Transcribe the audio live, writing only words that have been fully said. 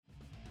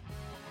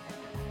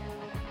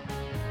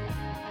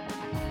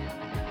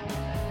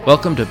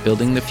Welcome to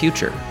Building the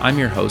Future. I'm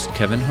your host,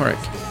 Kevin Horick.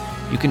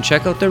 You can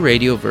check out the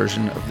radio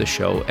version of the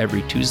show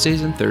every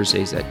Tuesdays and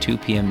Thursdays at 2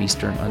 p.m.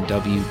 Eastern on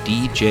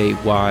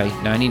WDJY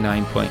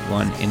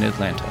 99.1 in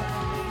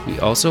Atlanta. We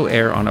also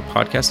air on a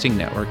podcasting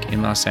network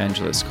in Los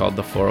Angeles called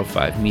the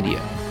 405 Media.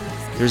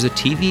 There's a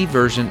TV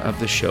version of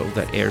the show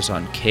that airs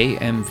on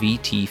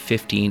KMVT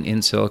 15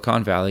 in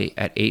Silicon Valley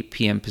at 8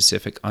 p.m.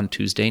 Pacific on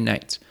Tuesday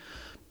nights.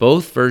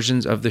 Both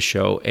versions of the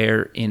show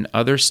air in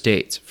other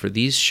states. For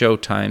these show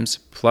times,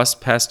 plus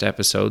past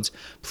episodes,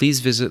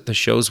 please visit the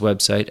show's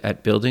website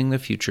at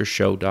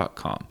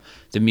buildingthefutureshow.com.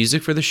 The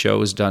music for the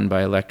show is done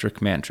by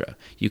Electric Mantra.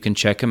 You can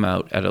check him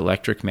out at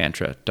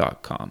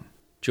electricmantra.com.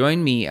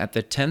 Join me at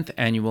the 10th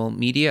Annual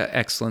Media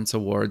Excellence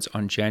Awards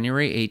on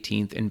January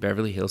 18th in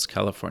Beverly Hills,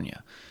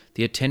 California.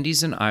 The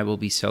attendees and I will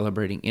be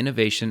celebrating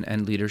innovation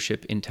and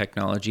leadership in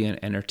technology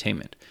and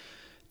entertainment.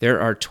 There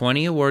are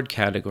 20 award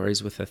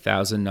categories with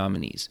 1,000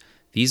 nominees.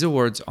 These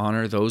awards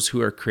honor those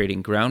who are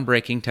creating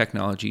groundbreaking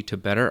technology to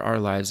better our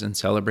lives and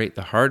celebrate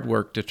the hard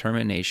work,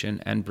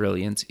 determination, and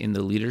brilliance in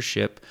the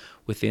leadership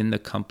within the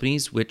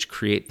companies which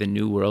create the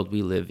new world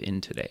we live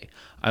in today.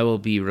 I will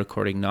be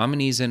recording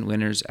nominees and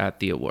winners at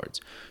the awards.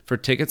 For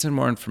tickets and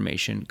more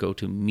information, go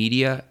to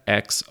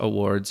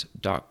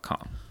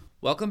MediaXAwards.com.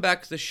 Welcome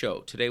back to the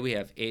show. Today we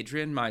have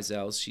Adrienne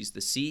Mizell. She's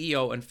the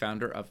CEO and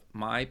founder of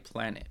My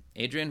Planet.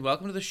 Adrienne,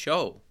 welcome to the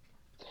show.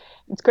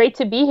 It's great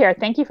to be here.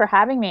 Thank you for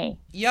having me.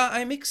 Yeah,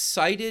 I'm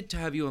excited to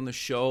have you on the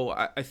show.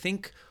 I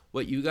think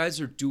what you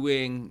guys are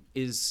doing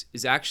is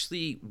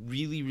actually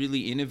really,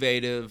 really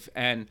innovative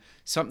and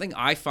something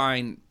I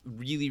find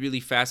really, really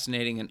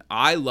fascinating and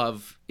I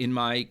love in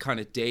my kind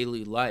of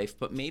daily life.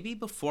 But maybe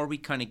before we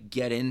kind of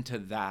get into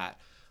that,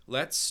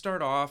 let's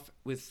start off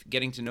with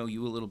getting to know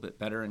you a little bit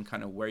better and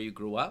kind of where you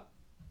grew up.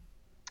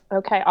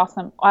 Okay,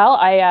 awesome. Well,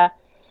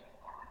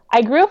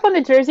 I grew up on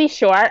the Jersey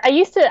Shore. I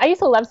used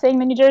to love saying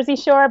the New Jersey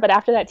Shore, but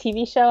after that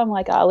TV show, I'm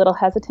like a little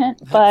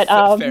hesitant. But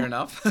fair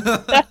enough.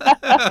 But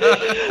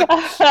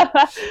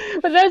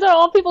those are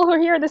all people who are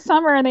here this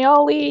summer, and they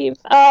all leave.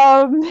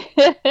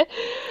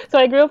 So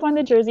I grew up on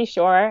the Jersey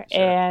Shore,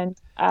 Sure. And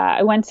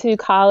I went to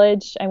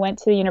college. I went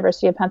to the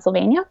University of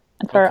Pennsylvania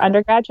for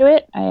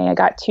undergraduate. I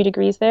got 2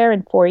 degrees there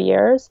in 4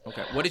 years.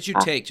 Okay. What did you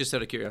take, just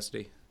out of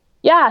curiosity?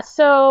 Yeah,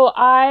 so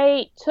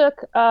I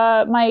took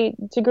my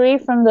degree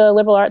from the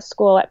liberal arts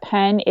school at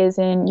Penn is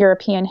in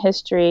European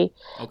history.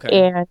 Okay.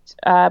 And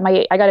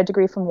I got a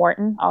degree from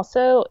Wharton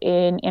also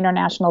in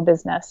international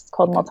business. It's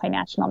called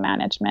multinational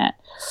management.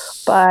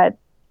 But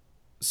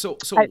So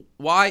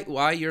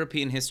why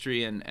European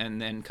history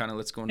and then kind of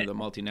let's go into the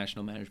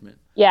multinational management?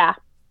 Yeah.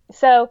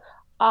 So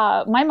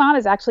my mom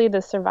is actually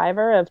the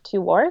survivor of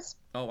 2 wars.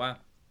 Oh, wow.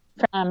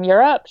 From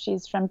Europe.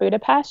 She's from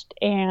Budapest.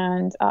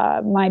 And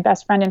my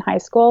best friend in high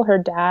school, her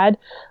dad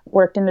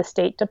worked in the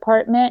State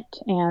Department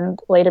and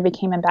later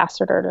became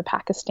ambassador to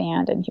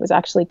Pakistan. And he was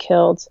actually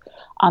killed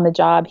on the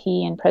job.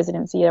 He and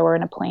President Zia were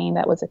in a plane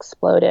that was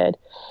exploded.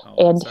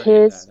 Oh, and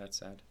that's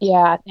sad.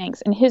 Yeah,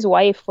 thanks. And his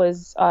wife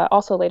was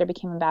also later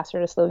became ambassador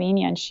to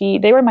Slovenia. And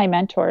they were my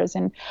mentors.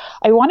 And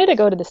I wanted to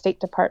go to the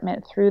State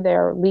Department through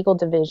their legal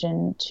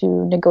division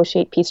to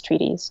negotiate peace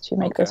treaties to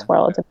make this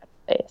world a better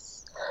place.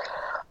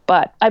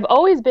 But I've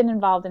always been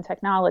involved in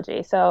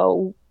technology.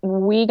 So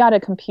we got a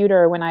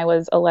computer when I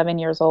was 11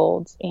 years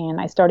old, and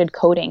I started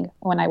coding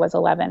when I was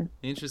 11.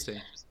 Interesting.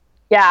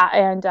 Yeah,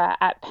 and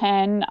at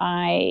Penn,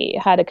 I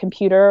had a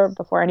computer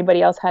before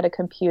anybody else had a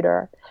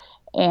computer.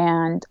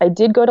 And I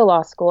did go to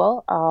law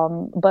school,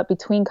 but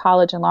between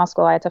college and law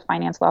school, I had to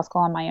finance law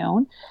school on my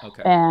own.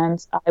 Okay.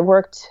 And I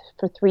worked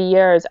for 3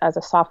 years as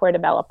a software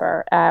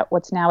developer at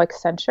what's now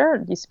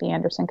Accenture, it used to be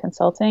Anderson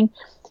Consulting,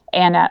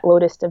 and at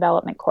Lotus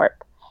Development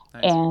Corp.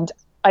 Nice. And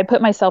I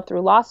put myself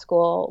through law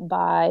school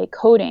by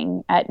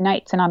coding at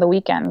nights and on the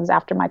weekends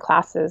after my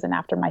classes and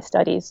after my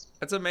studies.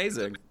 That's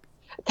amazing.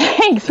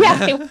 Thanks.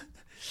 Yeah.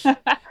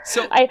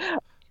 So I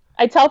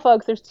tell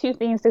folks there's 2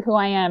 themes to who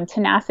I am: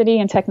 tenacity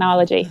and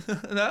technology.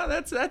 No,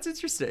 that's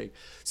interesting.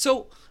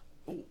 So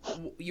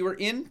you were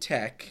in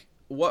tech.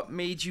 What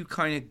made you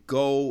kind of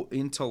go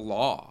into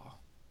law?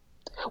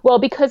 Well,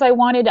 because I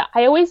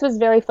always was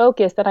very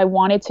focused that I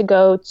wanted to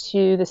go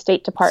to the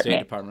State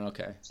Department.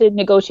 Okay. To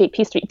negotiate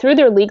peace treaty through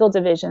their legal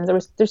divisions.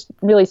 There's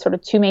really sort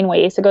of 2 main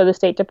ways to go to the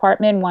State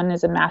Department. One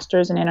is a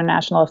master's in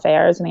international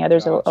affairs, and the other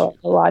is a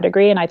law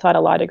degree. And I thought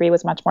a law degree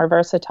was much more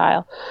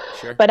versatile.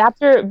 Sure. But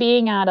after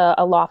being at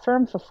a law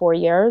firm for 4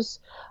 years,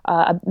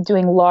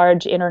 doing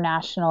large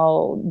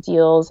international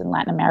deals in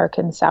Latin America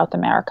and South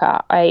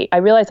America, I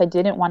realized I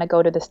didn't want to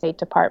go to the State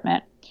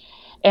Department.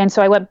 And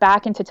so I went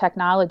back into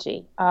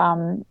technology,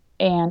 and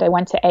I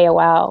went to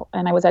AOL,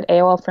 and I was at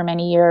AOL for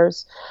many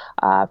years,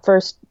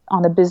 first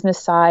on the business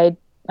side,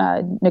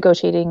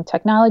 negotiating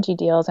technology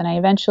deals, and I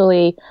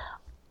eventually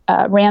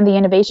ran the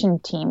innovation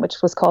team,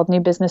 which was called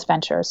New Business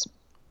Ventures.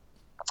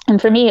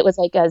 And for me, it was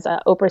like, as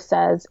Oprah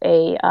says,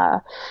 a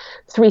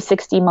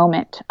 360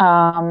 moment,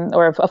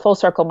 or a full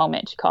circle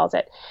moment, she calls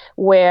it,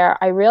 where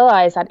I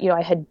realized that,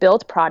 I had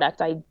built product.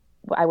 I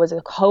I was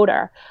a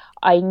coder.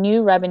 I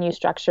knew revenue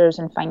structures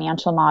and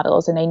financial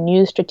models, and I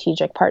knew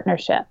strategic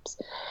partnerships.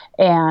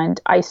 And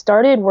I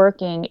started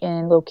working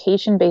in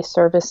location-based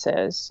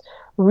services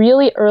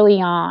really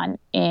early on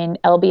in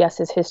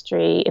LBS's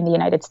history in the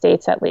United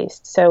States, at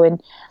least. So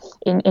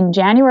in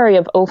January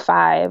of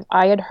 '05,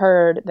 I had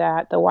heard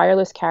that the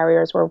wireless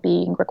carriers were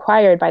being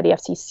required by the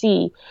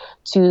FCC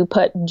to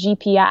put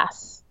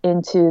GPS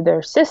into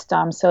their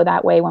system, so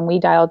that way when we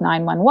dialed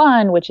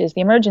 911, which is the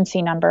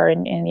emergency number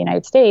in the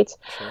United States,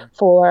 Sure.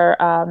 for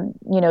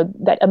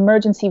that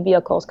emergency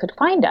vehicles could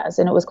find us,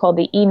 and it was called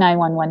the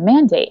E911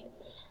 mandate.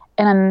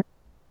 And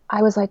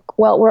I was like,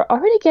 well, we're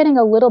already getting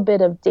a little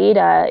bit of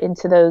data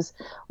into those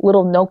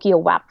little Nokia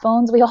WAP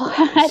phones we all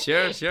had.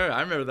 Sure.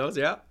 I remember those,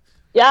 yeah.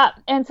 Yeah.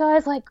 And so I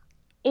was like,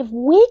 if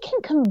we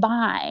can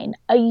combine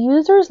a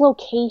user's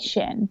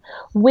location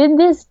with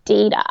this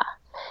data,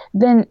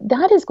 then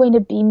that is going to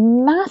be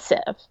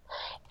massive.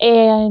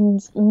 And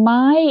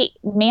my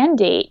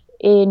mandate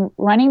in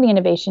running the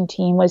innovation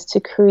team was to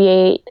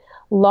create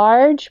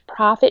large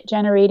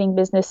profit-generating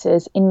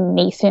businesses in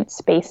nascent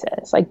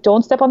spaces. Like,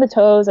 don't step on the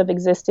toes of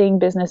existing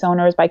business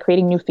owners by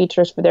creating new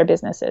features for their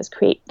businesses.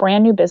 Create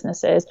brand new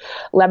businesses,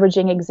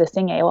 leveraging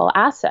existing AOL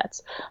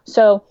assets.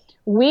 So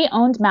we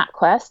owned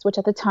MapQuest, which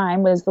at the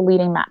time was the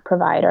leading map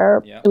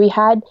provider. Yeah. We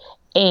had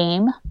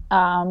AIM,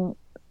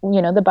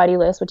 the buddy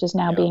list, which is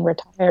now being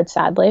retired,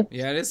 sadly.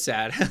 Yeah, it is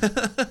sad.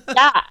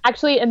 Yeah,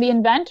 actually, and the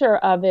inventor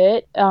of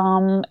it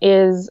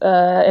is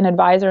an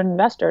advisor and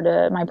investor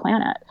to My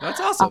Planet. That's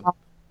awesome.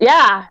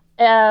 Yeah.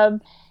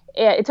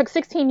 It took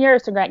 16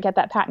 years to get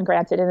that patent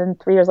granted, and then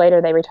 3 years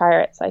later they retire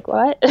it. It's like,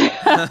 what?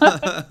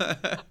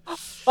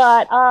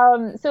 But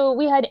so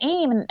we had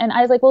AIM, and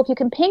I was like, well, if you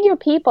can ping your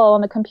people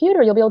on the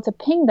computer, you'll be able to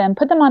ping them,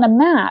 put them on a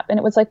map. And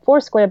it was like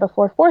Foursquare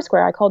before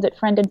Foursquare. I called it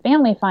Friend and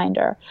Family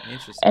Finder.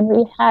 Interesting. And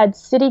we had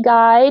City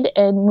Guide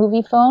and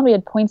Movie Phone. We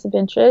had points of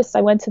interest.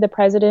 I went to the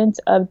president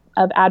of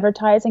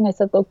advertising. I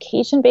said,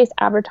 location-based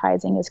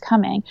advertising is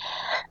coming.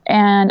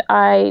 And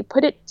I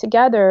put it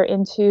together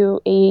into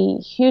a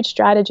huge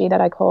strategy that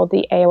I called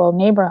the AOL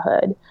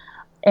Neighborhood.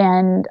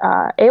 And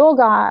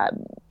AOL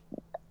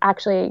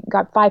actually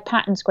got 5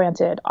 patents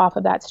granted off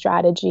of that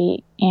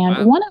strategy. And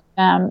Wow. one of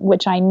them,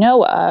 which I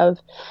know of,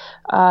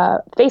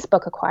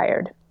 Facebook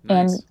acquired.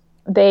 Nice.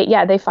 And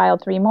they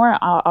filed 3 more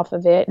off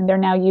of it, and they're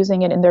now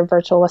using it in their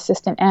virtual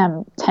assistant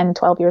M 10,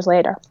 12 years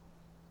later.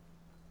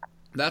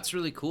 That's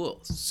really cool.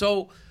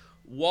 So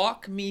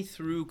walk me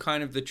through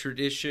kind of the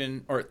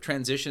transition,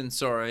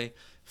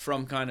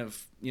 from kind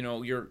of,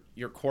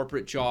 your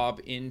corporate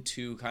job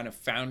into kind of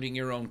founding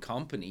your own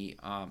company,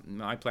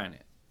 My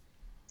Planet.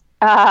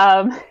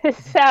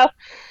 So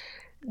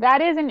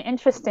that is an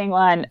interesting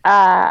one.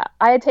 I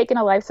had taken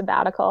a life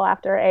sabbatical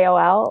after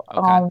AOL.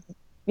 Okay.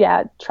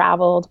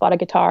 Traveled, bought a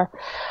guitar.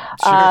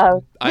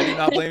 Sure. I do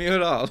not blame you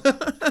at all.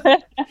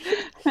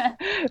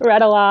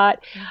 Read a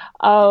lot.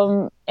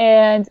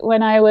 And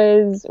when I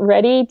was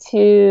ready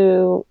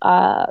to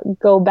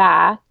go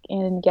back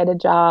and get a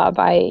job,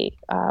 I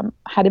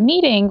had a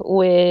meeting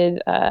with,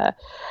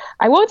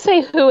 I won't say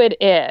who it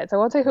is. I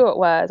won't say who it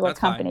was, what That's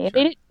company.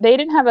 fine, sure. They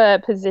didn't have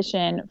a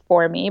position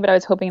for me, but I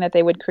was hoping that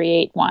they would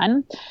create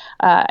one,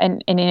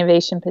 an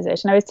innovation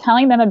position. I was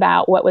telling them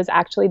about what was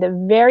actually the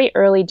very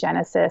early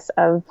genesis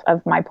of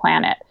My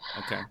Planet.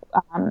 Okay.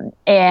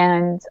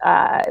 And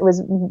it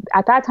was,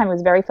 at that time, it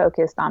was very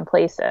focused on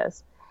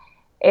places.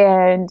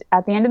 And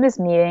at the end of this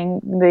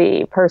meeting,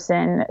 the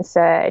person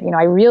said,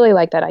 I really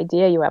like that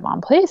idea you have on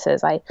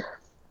places. I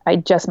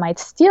just might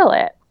steal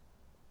it.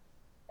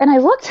 And I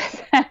looked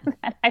at him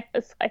and I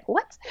was like,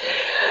 what?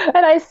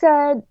 And I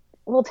said,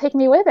 well, take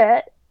me with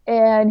it.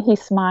 And he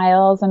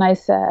smiles and I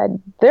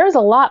said, there's a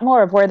lot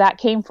more of where that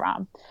came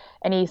from.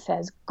 And he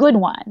says, good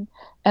one.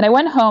 And I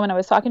went home and I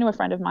was talking to a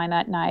friend of mine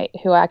that night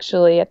who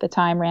actually at the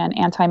time ran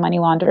anti-money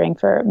laundering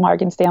for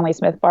Morgan Stanley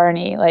Smith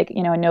Barney, like,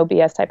 a no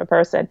BS type of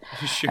person.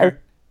 Sure.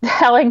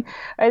 I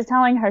was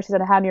telling her, she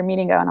said, how'd your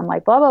meeting go? And I'm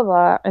like, blah, blah,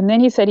 blah. And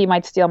then he said he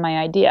might steal my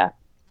idea.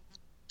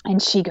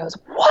 And she goes,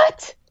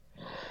 what?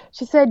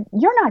 She said,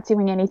 you're not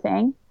doing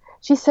anything.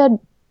 She said,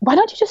 why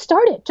don't you just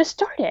start it? Just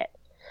start it.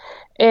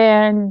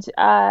 And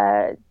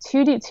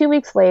 2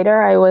 weeks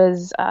later,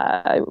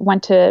 I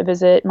went to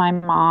visit my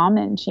mom,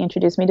 and she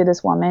introduced me to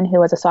this woman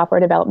who has a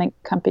software development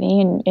company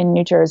in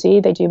New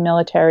Jersey. They do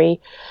military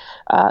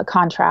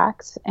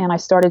contracts. And I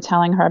started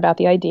telling her about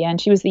the idea,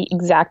 and she was the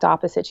exact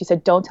opposite. She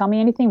said, don't tell me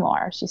anything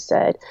more. She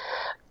said,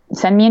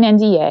 send me an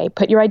NDA,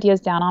 put your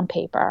ideas down on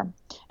paper,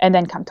 and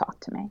then come talk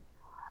to me.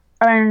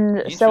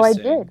 And so I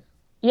did.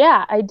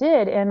 Yeah, I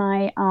did. And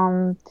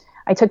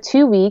I took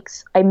 2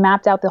 weeks. I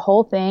mapped out the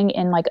whole thing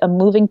in like a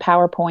moving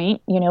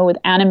PowerPoint, with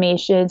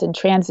animations and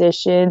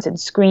transitions and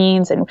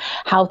screens and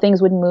how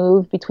things would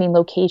move between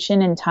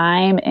location and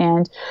time.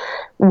 And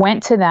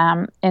went to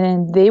them,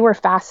 and they were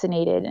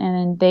fascinated,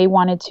 and they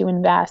wanted to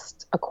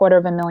invest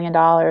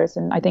 $250,000.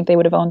 And I think they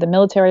would have owned the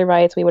military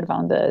rights. We would have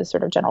owned the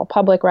sort of general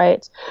public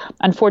rights.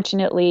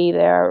 Unfortunately,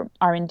 their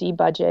R&D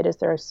budget is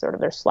their sort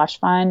of their slush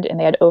fund, and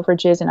they had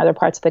overages in other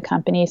parts of the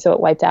company, so it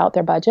wiped out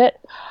their budget.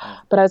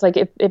 But I was like,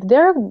 if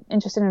they're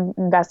interested in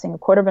investing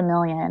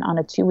 $250,000 on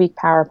a 2-week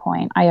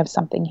PowerPoint, I have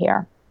something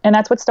here. And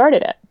that's what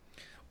started it.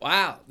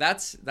 Wow,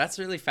 that's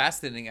really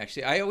fascinating,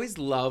 actually. I always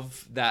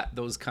love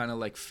those kind of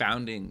like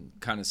founding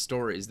kind of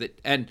stories,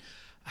 and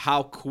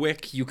how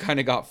quick you kind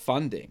of got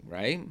funding,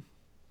 right?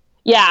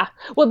 Yeah.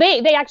 Well,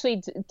 they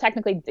actually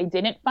technically they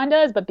didn't fund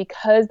us, but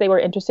because they were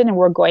interested and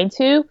were going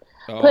to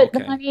put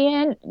the money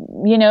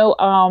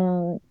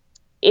in,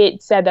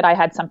 it said that I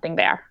had something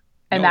there,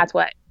 and that's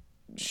what.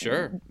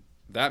 Sure,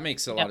 that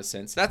makes a lot of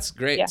sense. That's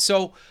great. Yeah.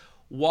 So,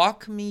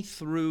 walk me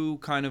through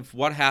kind of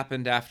what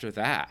happened after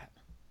that.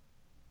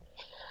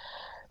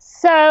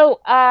 So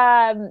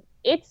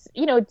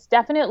it's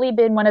definitely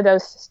been one of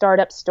those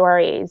startup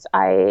stories.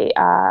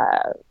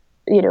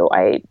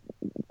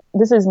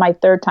 This is my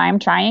third time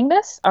trying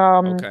this.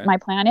 My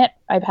Planet.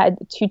 I've had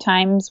 2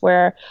 times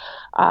where,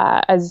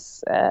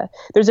 there's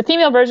a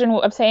female version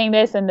of saying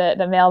this and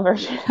the male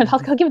version. I'll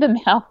give the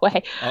male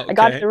way. Okay. I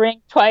got the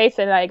ring twice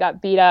and I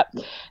got beat up.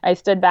 I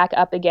stood back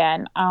up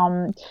again.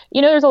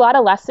 There's a lot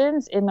of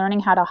lessons in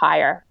learning how to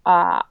hire.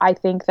 I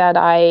think that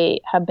I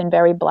have been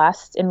very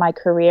blessed in my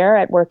career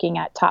at working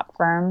at top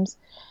firms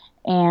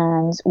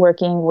and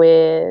working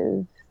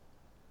with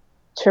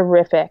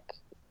terrific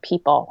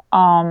people.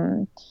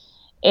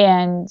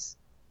 And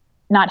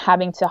not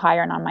having to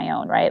hire on my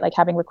own, right? Like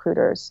having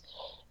recruiters.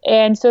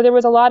 And so there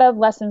was a lot of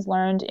lessons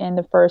learned in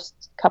the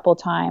first couple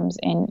times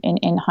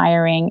in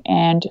hiring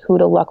and who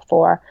to look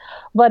for.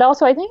 But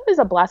also I think it was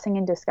a blessing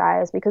in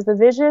disguise, because the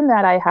vision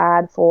that I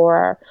had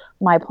for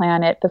My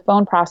Planet, the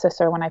phone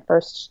processor when I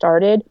first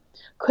started,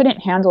 couldn't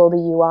handle the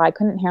UI,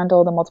 couldn't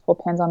handle the multiple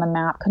pins on the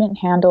map, couldn't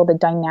handle the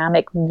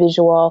dynamic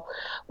visual.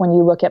 When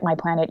you look at My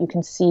Planet, you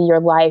can see your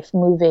life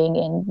moving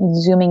and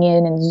zooming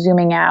in and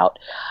zooming out.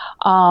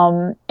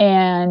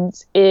 And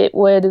it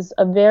was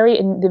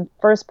the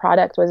first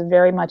product was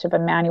very much of a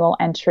manual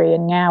entry,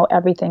 and now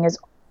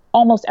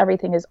almost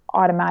everything is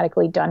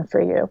automatically done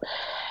for you.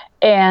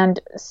 And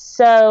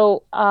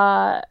so,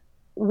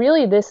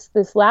 really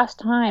this last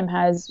time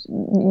has,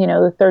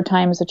 the third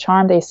time is a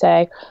charm, they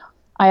say.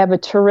 I have a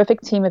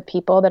terrific team of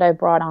people that I've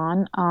brought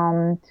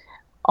on.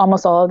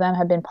 Almost all of them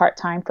have been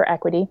part-time for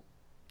equity.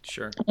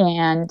 Sure.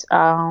 And,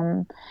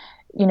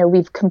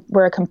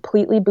 we're a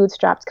completely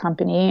bootstrapped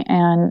company,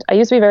 and I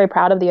used to be very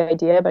proud of the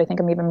idea, but I think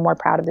I'm even more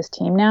proud of this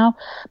team now,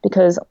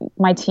 because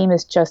my team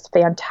is just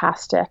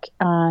fantastic.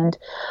 And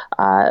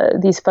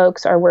these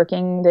folks are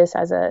working this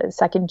as a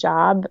second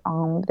job.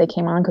 They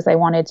came on because they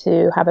wanted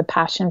to have a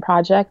passion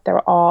project.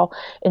 They're all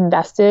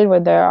invested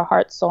with their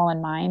heart, soul, and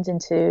mind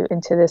into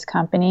this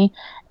company.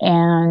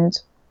 And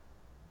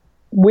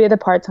with a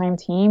part-time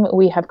team,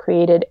 we have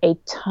created a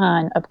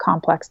ton of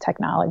complex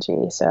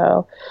technology.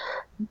 So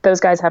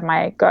those guys have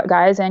my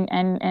guys and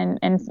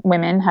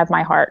women have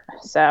my heart.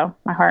 So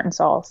my heart and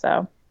soul.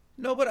 So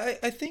no, but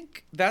I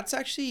think that's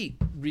actually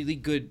really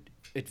good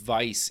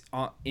advice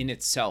in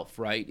itself,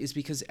 right? Is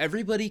because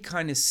everybody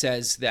kind of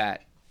says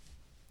that.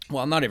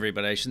 Well, not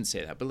everybody, I shouldn't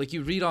say that, but like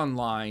you read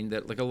online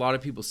that like a lot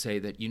of people say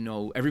that,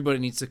 everybody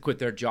needs to quit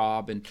their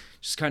job and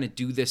just kind of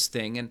do this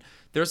thing. And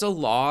there's a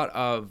lot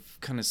of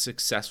kind of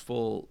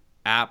successful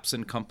apps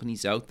and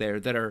companies out there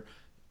that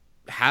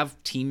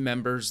have team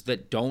members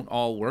that don't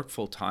all work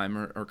full time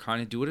or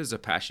kind of do it as a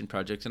passion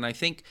project. And I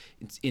think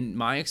in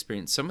my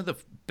experience, some of the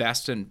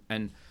best and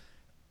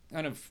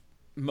kind of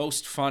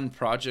most fun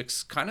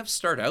projects kind of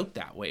start out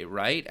that way,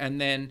 right? And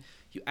then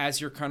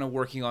as you're kind of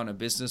working on a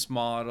business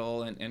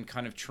model and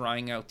kind of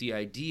trying out the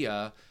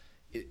idea,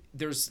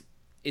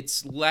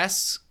 it's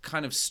less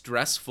kind of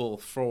stressful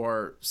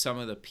for some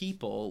of the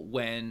people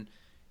when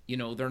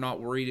they're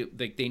not worried,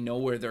 like they know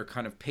where their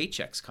kind of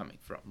paycheck's coming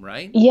from,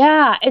 right?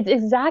 Yeah, it's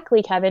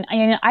exactly, Kevin.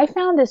 I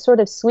found this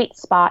sort of sweet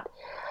spot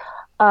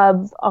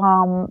of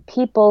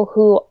people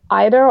who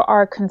either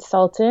are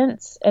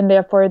consultants and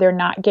therefore they're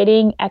not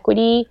getting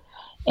equity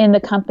in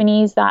the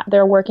companies that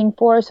they're working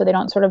for, so they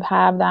don't sort of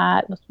have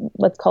that,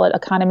 let's call it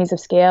economies of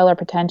scale or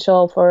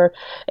potential for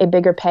a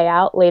bigger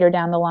payout later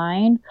down the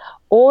line,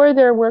 or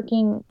they're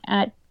working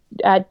at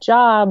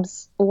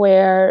jobs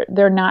where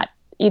they're not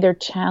either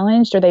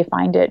challenged or they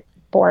find it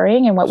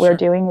boring, and what we're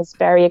doing is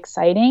very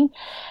exciting.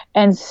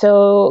 And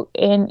so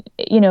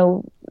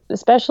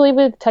especially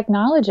with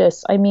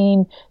technologists,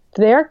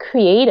 they're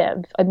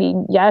creative.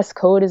 Yes,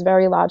 code is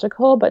very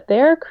logical, but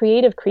they're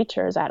creative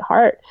creatures at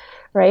heart,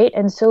 right?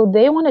 And so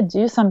they want to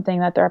do something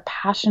that they're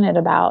passionate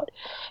about.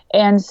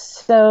 And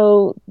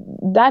so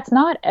that's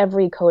not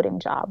every coding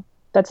job.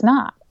 That's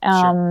not.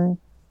 And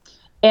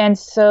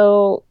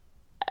so,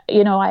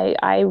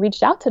 I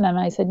reached out to them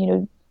and I said,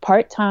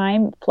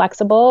 part-time,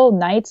 flexible,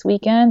 nights,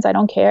 weekends, I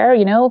don't care,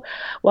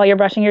 while you're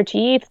brushing your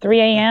teeth, 3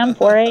 a.m.,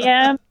 4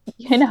 a.m.,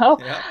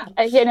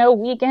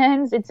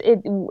 weekends,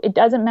 it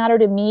doesn't matter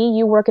to me.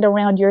 You work it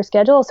around your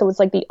schedule. So it's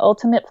like the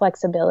ultimate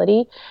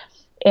flexibility.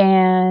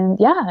 And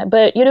yeah,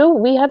 but we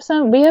have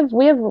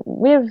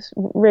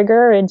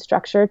rigor and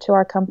structure to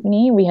our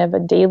company. We have a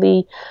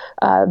daily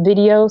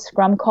video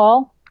scrum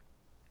call.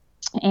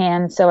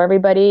 And so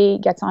everybody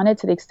gets on it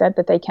to the extent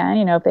that they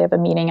can. If they have a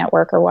meeting at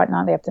work or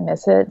whatnot, they have to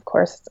miss it. Of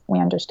course, we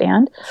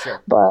understand.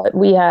 Sure. But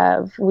we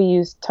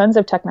use tons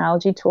of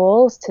technology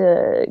tools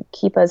to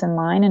keep us in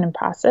line and in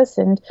process.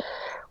 And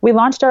we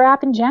launched our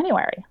app in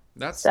January.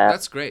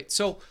 That's great.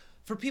 So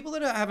for people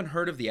that haven't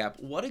heard of the app,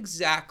 what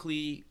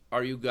exactly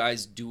are you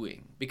guys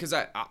doing? Because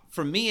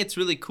for me, it's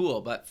really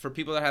cool. But for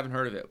people that haven't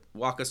heard of it,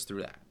 walk us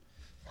through that.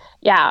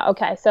 Yeah.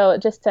 Okay. So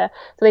so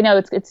they know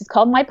it's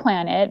called My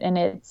Planet, and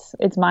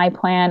it's My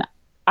Plan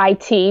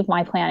IT,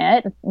 My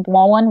Planet,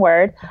 one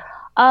word.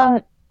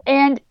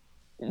 And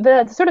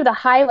the sort of the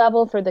high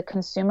level for the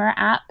consumer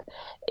app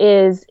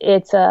is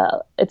it's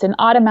an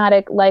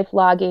automatic life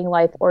logging,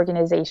 life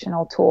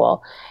organizational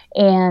tool,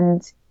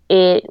 and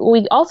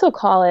we also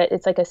call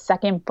it's like a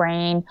second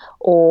brain,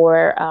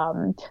 or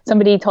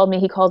somebody told me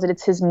he calls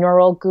it's his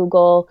neural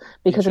Google,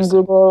 because in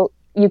Google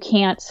you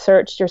can't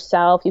search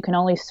yourself. You can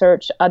only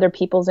search other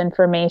people's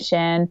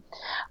information.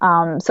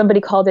 Somebody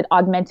called it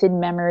augmented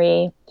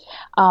memory.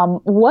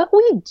 What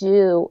we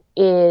do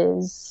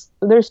is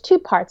there's two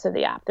parts of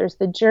the app. There's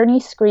the journey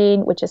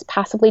screen, which is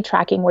passively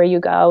tracking where you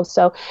go.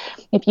 So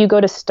if you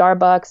go to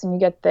Starbucks and you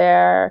get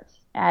there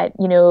at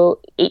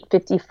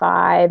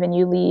 8:55 and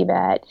you leave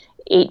at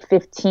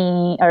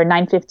 8:15 or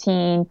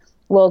 9:15,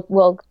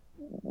 we'll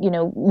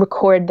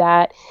record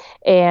that,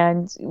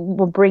 and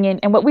we'll bring in.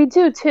 And what we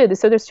do too,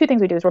 so there's two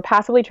things we do, is we're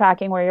passively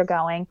tracking where you're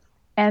going,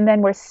 and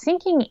then we're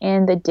syncing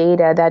in the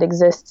data that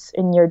exists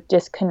in your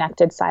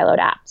disconnected siloed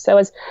app. So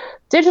as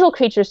digital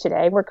creatures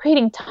today, we're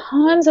creating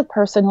tons of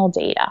personal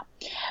data,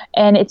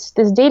 and this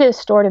data is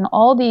stored in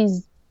all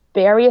these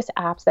various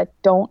apps that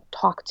don't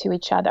talk to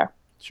each other.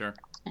 Sure.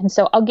 And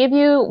so I'll give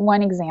you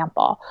one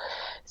example.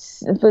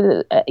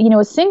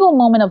 A single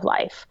moment of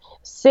life.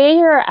 Say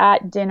you're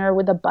at dinner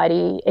with a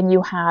buddy and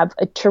you have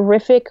a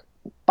terrific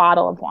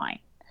bottle of wine.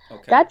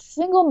 Okay. That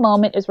single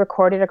moment is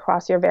recorded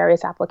across your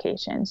various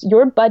applications.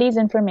 Your buddy's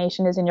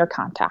information is in your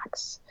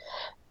contacts.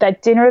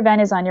 That dinner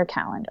event is on your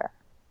calendar.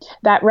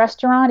 That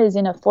restaurant is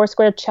in a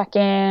Foursquare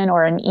check-in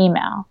or an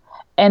email.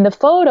 And the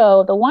photo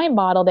of the wine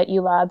bottle that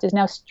you loved is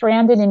now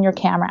stranded in your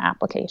camera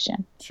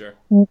application. Sure.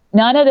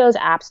 None of those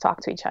apps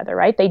talk to each other,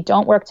 right? They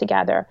don't work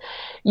together.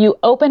 You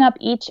open up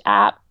each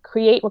app,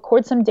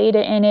 record some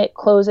data in it,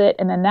 close it,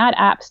 and then that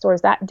app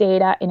stores that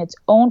data in its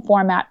own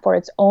format for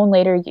its own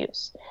later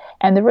use.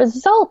 And the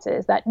result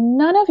is that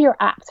none of your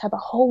apps have a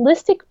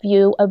holistic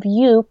view of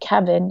you,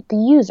 Kevin, the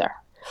user.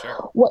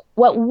 Sure.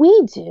 What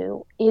we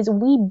do is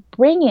we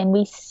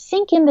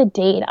sync in the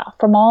data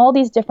from all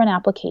these different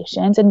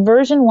applications. And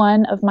version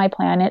 1 of My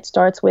Planet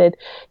starts with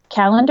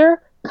calendar,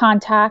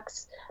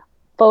 contacts,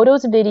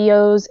 photos,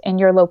 videos, and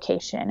your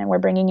location. And we're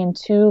bringing in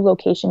 2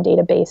 location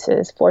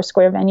databases,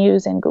 Foursquare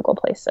Venues and Google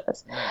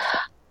Places.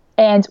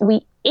 And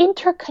we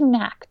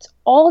interconnect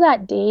all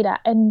that data,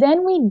 and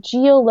then we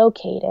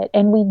geolocate it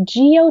and we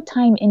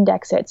geotime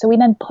index it. So we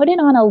then put it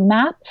on a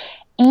map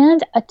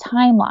and a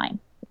timeline,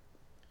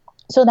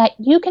 so that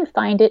you can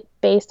find it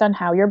based on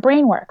how your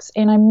brain works.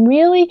 And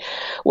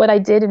what I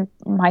did in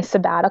my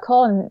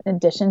sabbatical, in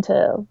addition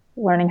to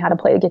learning how to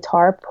play the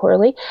guitar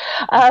poorly,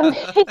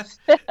 it's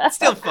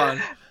still fun.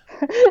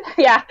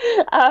 Yeah,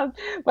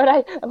 but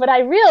I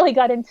really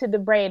got into the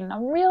brain, and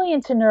I'm really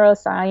into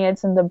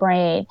neuroscience and the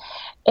brain,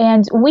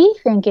 and we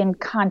think in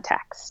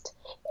context.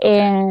 Okay.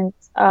 And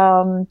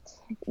the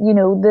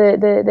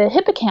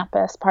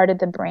hippocampus part of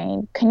the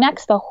brain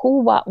connects the who,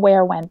 what,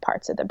 where, when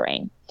parts of the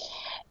brain.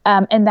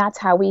 And that's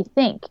how we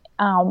think.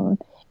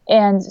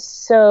 And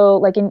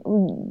so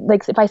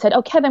if I said,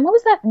 "Oh, Kevin, what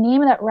was that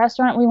name of that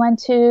restaurant we went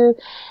to?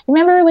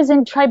 Remember, it was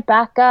in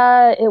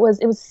Tribeca. It was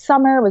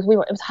summer. It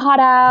was hot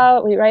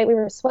out. We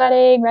were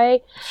sweating,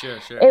 right?" Sure.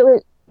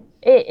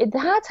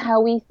 That's how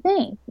we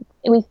think.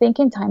 We think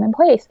in time and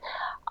place.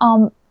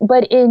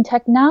 But in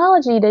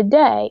technology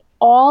today,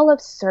 all of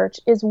search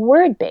is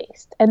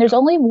word-based, and there's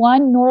only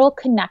one neural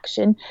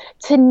connection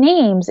to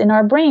names in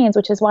our brains,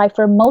 which is why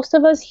for most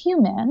of us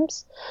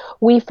humans,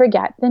 we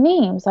forget the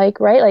names. Like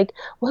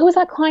who was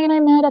that client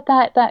I met at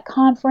that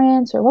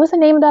conference, or what was the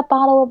name of that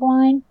bottle of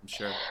wine?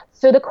 Sure.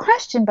 So the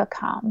question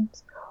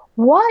becomes,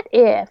 what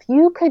if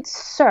you could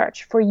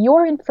search for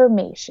your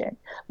information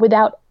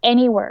without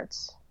any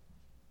words?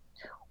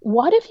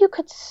 What if you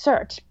could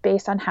search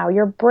based on how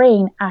your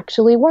brain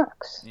actually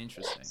works?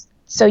 Interesting.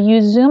 So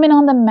you zoom in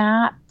on the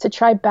map to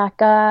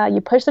Tribeca, you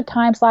push the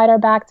time slider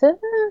back to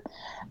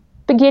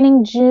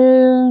beginning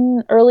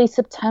June, early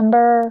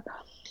September,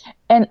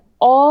 and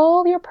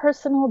all your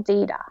personal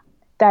data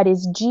that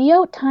is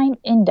geotime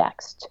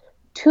indexed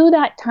to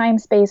that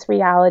time-space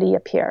reality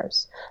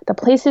appears. The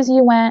places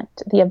you went,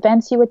 the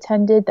events you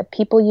attended, the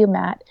people you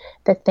met,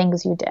 the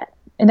things you did.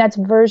 And that's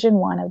version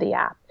 1 of the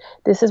app.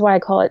 This is why I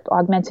call it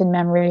augmented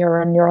memory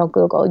or neural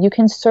Google. You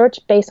can search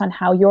based on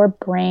how your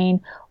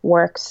brain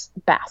works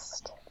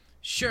best.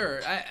 Sure.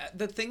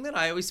 The thing that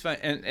I always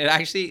find, and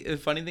actually the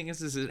funny thing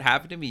is it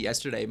happened to me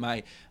yesterday.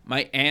 My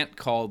aunt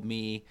called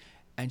me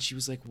and she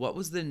was like, what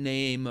was the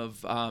name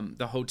of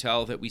the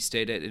hotel that we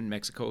stayed at in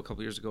Mexico a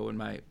couple years ago when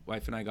my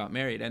wife and I got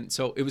married? And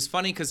so it was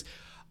funny because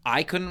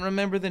I couldn't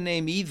remember the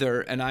name either.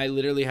 And I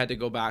literally had to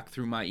go back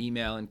through my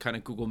email and kind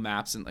of Google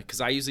Maps. And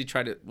because I usually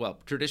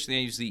traditionally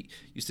I usually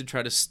used to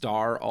try to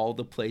star all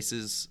the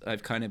places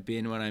I've kind of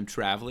been when I'm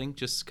traveling,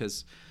 just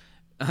because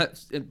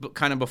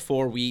kind of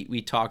before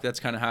we talked,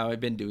 that's kind of how I've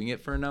been doing it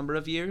for a number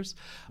of years.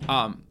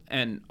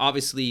 And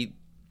obviously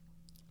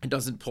it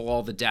doesn't pull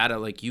all the data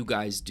like you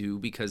guys do,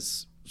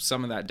 because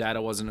some of that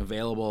data wasn't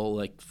available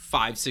like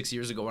 5-6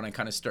 years ago when I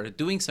kind of started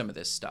doing some of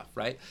this stuff,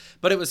 right?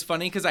 But it was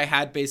funny because I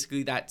had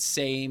basically that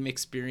same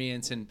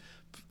experience and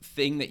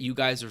thing that you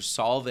guys are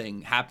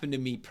solving happened to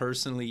me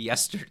personally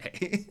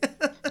yesterday.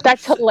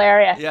 That's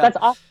hilarious. Yeah. That's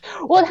awesome.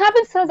 Well, it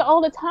happens to us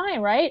all the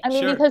time, right? I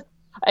mean, Sure. because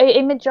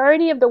a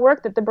majority of the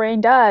work that the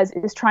brain does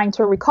is trying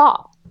to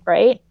recall,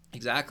 right?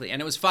 Exactly.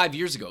 And it was 5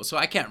 years ago, so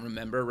I can't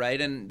remember,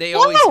 right? And they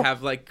always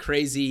have like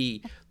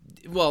crazy,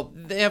 well,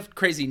 they have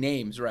crazy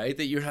names, right?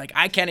 That you're like,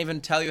 I can't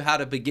even tell you how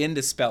to begin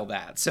to spell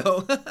that.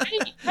 So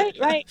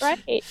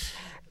Right.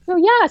 So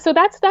yeah, so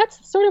that's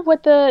sort of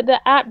what the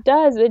app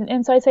does.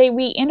 And so I say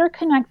we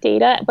interconnect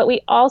data, but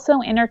we also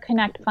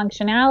interconnect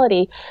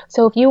functionality.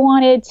 So if you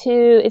wanted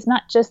to, it's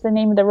not just the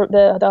name of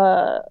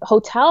the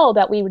hotel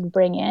that we would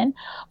bring in,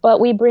 but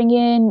we bring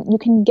in, you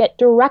can get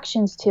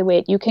directions to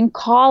it. You can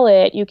call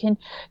it.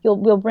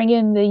 We'll bring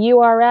in the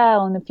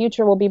URL. In the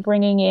future, we'll be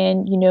bringing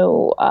in,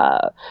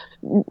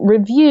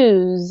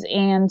 reviews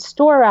and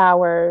store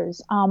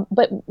hours.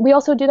 But we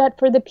also do that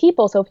for the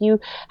people. So if you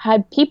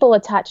had people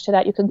attached to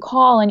that, you can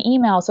call and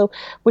email. So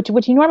which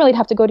you normally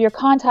have to go to your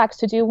contacts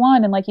to do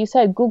one, and like you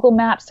said, Google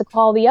Maps to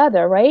call the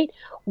other, right?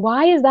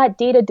 Why is that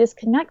data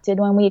disconnected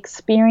when we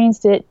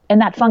experienced it, and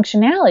that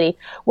functionality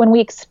when we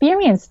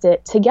experienced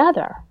it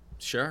together?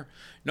 Sure.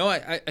 No,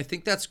 I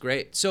think that's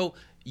great. So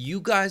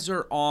you guys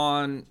are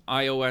on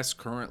iOS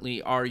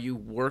currently. Are you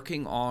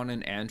working on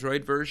an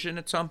Android version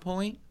at some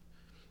point?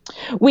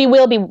 We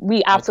will be.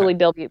 We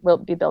absolutely will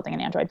be building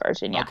an Android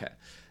version. Yeah. Okay.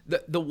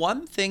 The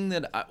one thing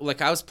that I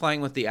was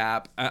playing with the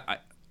app,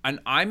 and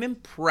I'm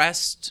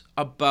impressed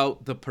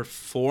about the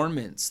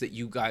performance that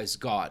you guys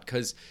got,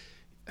 because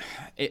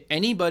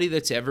anybody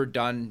that's ever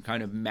done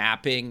kind of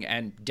mapping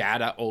and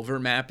data over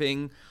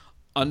mapping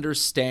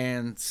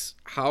understands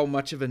how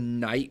much of a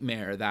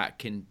nightmare that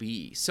can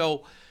be.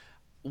 So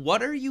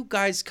what are you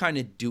guys kind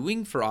of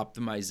doing for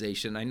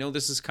optimization? I know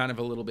this is kind of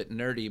a little bit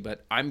nerdy,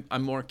 but I'm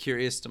more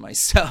curious to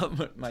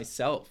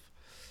myself.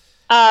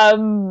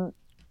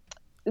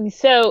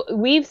 So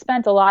we've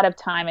spent a lot of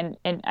time,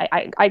 and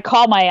I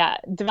call my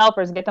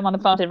developers and get them on the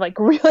phone to like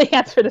really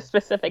answer the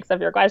specifics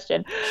of your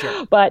question.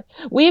 Sure. But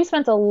we've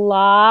spent a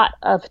lot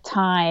of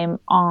time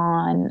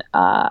on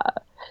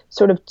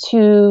sort of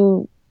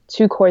two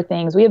core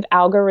things. We have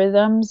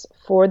algorithms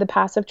for the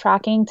passive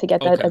tracking to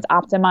get that as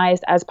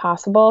optimized as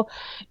possible,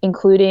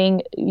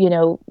 including,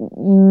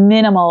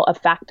 minimal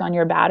effect on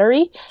your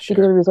battery. Sure.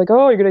 Because everybody's like,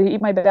 oh, you're going to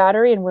eat my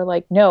battery. And we're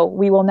like, no,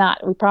 we will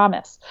not. We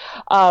promise.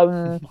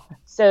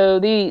 So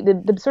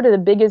the sort of the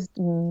biggest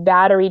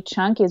battery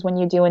chunk is when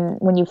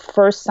you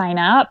first sign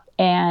up,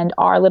 and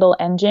our little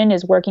engine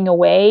is working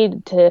away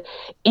to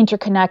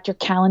interconnect your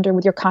calendar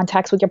with your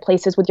contacts, with your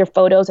places, with your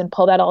photos, and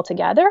pull that all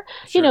together.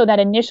 Sure. That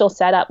initial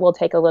setup will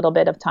take a little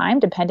bit of time,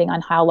 depending on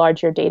how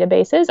large your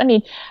database is. I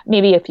mean,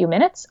 maybe a few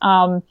minutes.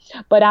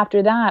 But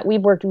after that,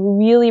 we've worked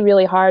really,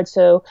 really hard.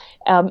 So,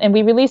 and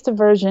we released a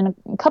version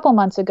a couple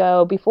months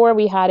ago. Before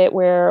we had it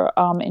where,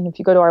 and if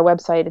you go to our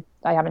website,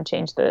 I haven't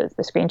changed the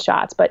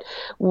screenshots, but it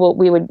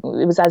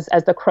was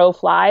as the crow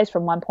flies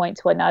from one point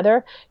to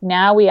another.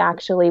 Now we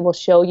actually will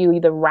show you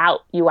the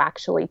route you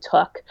actually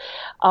took.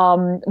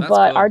 But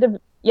cool.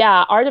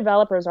 Our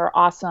developers are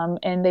awesome,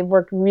 and they've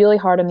worked really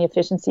hard on the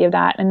efficiency of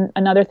that. And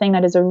another thing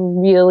that is a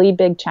really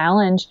big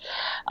challenge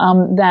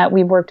that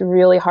we've worked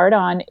really hard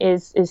on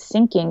is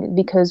syncing,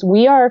 because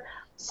we are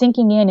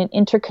syncing in and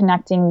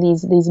interconnecting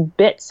these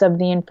bits of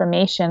the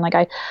information. Like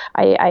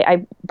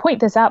I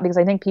point this out because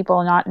I think people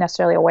are not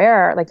necessarily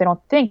aware, like they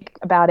don't think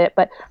about it,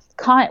 but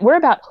we're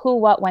about who,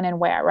 what, when, and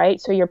where, right?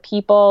 So your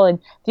people, and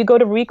if you go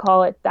to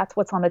recall it, that's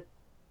what's on the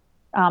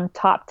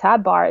top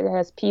tab bar. It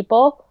has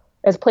people,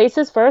 as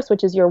places first,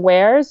 which is your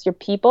wheres, your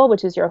people,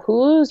 which is your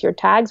who's, your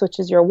tags, which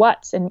is your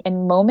what's, and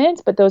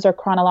moments, but those are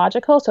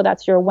chronological, so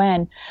that's your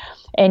when.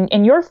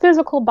 And your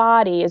physical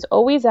body is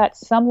always at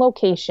some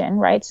location,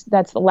 right?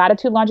 That's the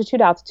latitude, longitude,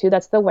 altitude,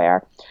 that's the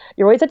where.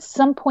 You're always at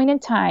some point in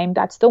time,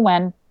 that's the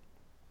when.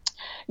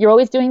 You're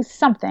always doing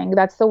something.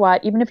 That's the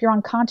what. Even if you're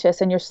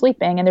unconscious and you're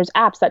sleeping, and there's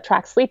apps that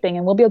track sleeping,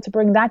 and we'll be able to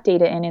bring that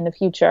data in the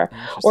future.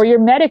 Or you're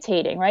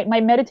meditating, right?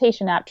 My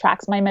meditation app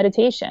tracks my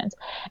meditations.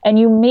 And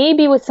you may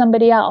be with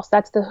somebody else.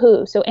 That's the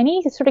who. So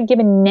any sort of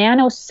given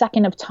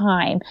nanosecond of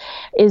time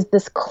is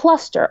this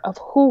cluster of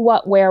who,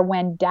 what, where,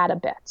 when data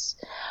bits.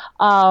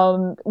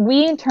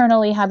 We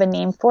internally have a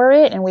name for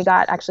it, and we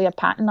got actually a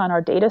patent on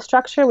our data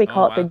structure. We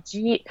call it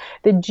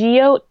the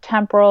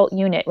geotemporal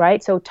unit,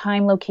 right? So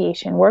time,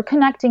 location. We're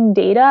connecting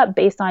data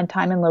based on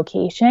time and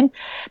location,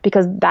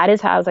 because that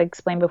is how, as I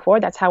explained before,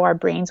 that's how our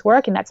brains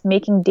work, and that's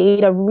making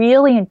data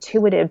really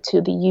intuitive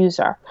to the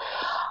user.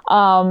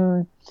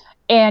 And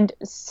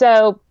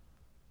so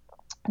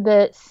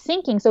the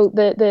syncing, so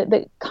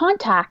the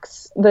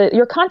contacts,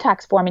 your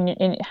contacts form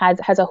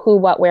has a who,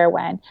 what, where,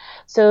 when.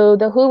 So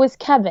the who is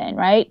Kevin,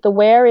 right? The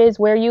where is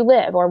where you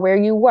live or where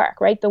you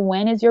work, right? The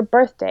when is your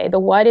birthday. The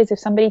what is if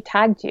somebody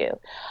tagged you.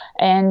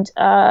 And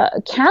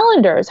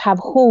calendars have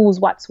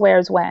who's, what's,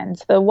 where's,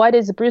 when's. The what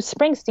is Bruce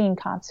Springsteen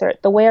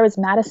concert. The where is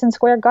Madison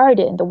Square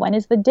Garden. The when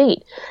is the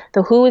date.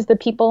 The who is the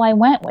people I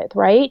went with,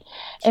 right?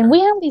 Sure. And we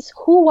have these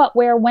who, what,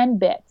 where, when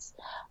bits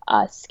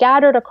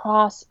scattered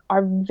across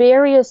our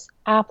various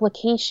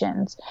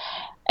applications.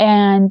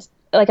 And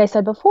like I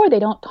said before, they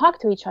don't talk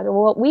to each other.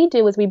 Well, what we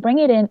do is we bring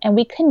it in and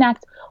we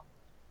connect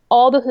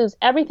all the who's,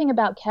 everything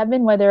about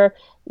Kevin, whether,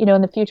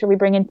 in the future we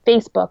bring in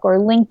Facebook or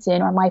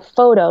LinkedIn or my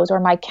photos or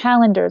my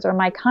calendars or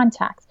my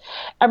contacts,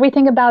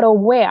 everything about a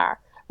where,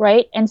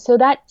 right? And so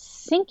that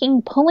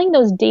syncing, pulling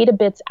those data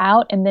bits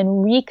out and then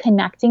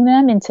reconnecting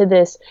them into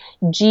this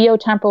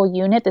geotemporal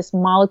unit, this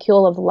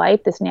molecule of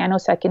life, this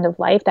nanosecond of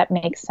life that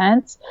makes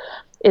sense,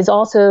 is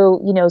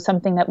also,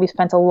 something that we've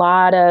spent a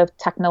lot of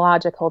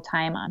technological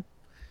time on.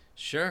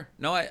 Sure.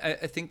 No, I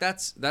think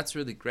that's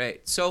really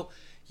great. So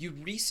you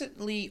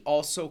recently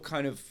also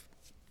kind of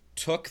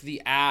took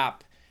the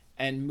app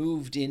and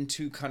moved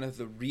into kind of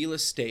the real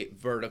estate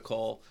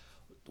vertical.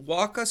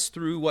 Walk us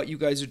through what you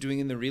guys are doing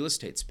in the real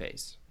estate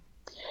space.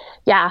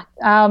 Yeah.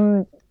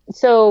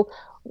 So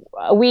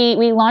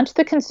we launched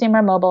the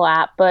consumer mobile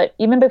app, but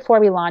even before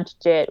we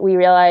launched it, we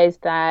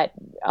realized that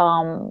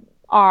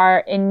our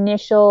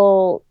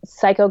initial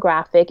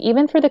psychographic,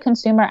 even for the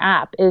consumer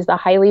app, is the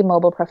highly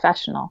mobile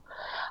professional.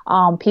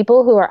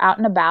 People who are out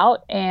and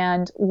about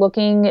and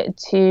looking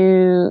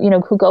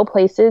to, who go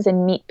places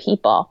and meet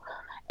people.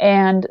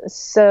 And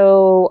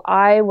so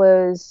I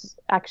was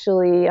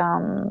actually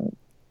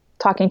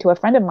talking to a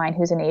friend of mine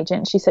who's an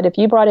agent. She said, if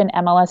you brought in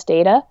MLS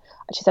data,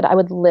 she said, I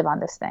would live on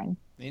this thing.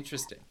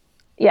 Interesting.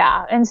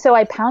 Yeah. And so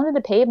I pounded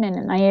the pavement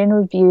and I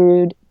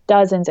interviewed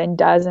dozens and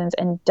dozens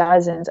and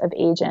dozens of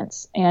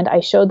agents. And I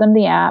showed them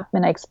the app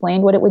and I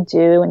explained what it would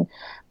do and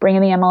bring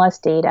in the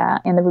MLS data.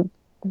 And the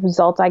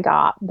results I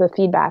got, the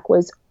feedback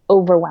was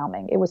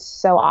overwhelming. It was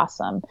so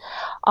awesome.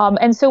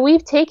 And so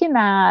we've taken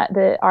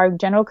our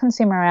general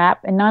consumer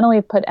app and not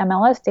only put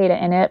MLS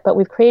data in it, but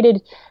we've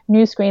created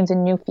new screens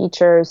and new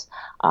features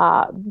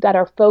that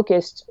are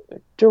focused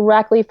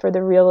directly for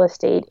the real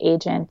estate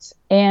agents.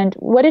 And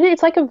what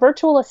it's like a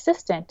virtual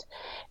assistant.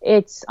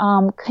 It's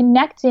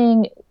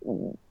connecting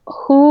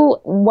who,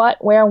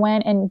 what, where,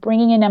 when, and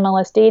bringing in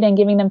MLS data and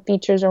giving them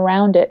features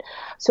around it.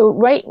 So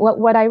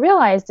what I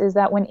realized is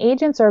that when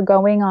agents are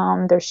going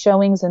on their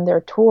showings and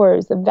their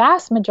tours, the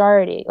vast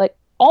majority, like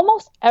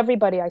almost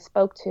everybody I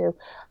spoke to,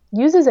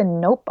 uses a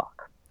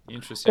notebook.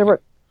 Interesting.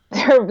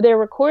 They're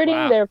recording.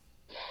 Wow.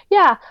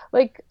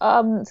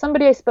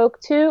 Somebody I spoke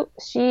to,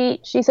 she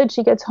said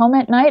she gets home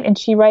at night and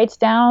she writes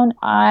down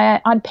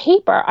on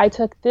paper, I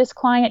took this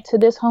client to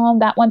this home,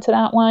 that one to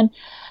that one.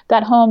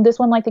 That home, this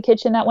one liked the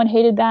kitchen, that one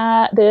hated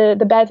that,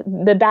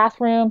 the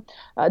bathroom,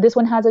 this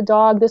one has a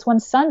dog, this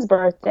one's son's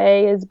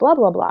birthday is blah,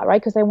 blah, blah,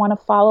 right? Because they want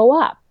to follow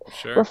up.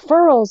 Sure.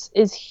 Referrals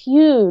is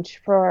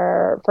huge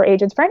for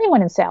agents, for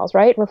anyone in sales,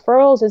 right?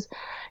 Referrals is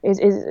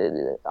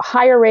a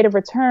higher rate of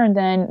return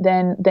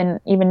than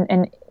even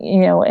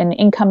an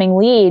incoming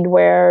lead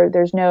where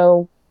there's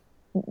no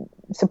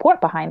support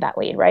behind that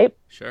lead, right?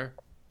 Sure.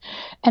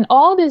 And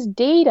all this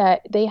data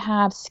they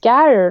have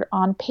scattered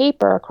on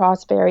paper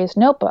across various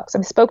notebooks.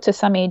 I spoke to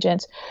some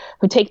agents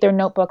who take their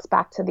notebooks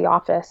back to the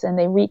office and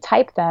they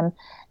retype them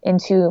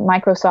into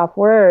Microsoft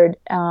Word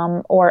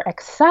or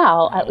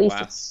Excel. At least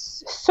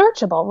it's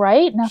searchable,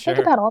 right? Now Think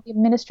about all the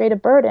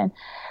administrative burden.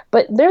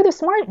 But they're the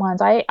smart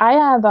ones. I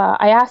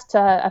asked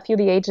a few of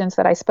the agents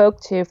that I spoke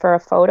to for a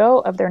photo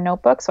of their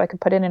notebook so I could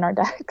put it in our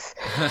decks.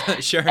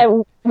 Sure.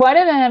 And one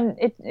of them,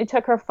 it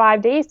took her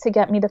 5 days to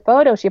get me the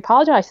photo. She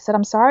apologized. She said,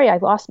 I'm sorry, I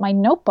lost my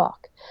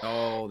notebook.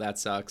 Oh, that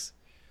sucks.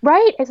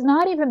 Right? It's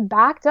not even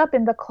backed up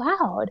in the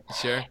cloud.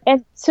 Sure.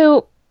 And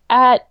so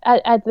at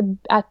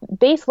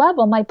base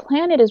level, My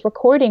Planet is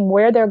recording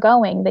where they're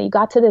going. That you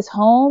got to this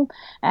home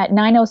at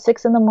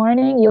 9:06 in the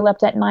morning, you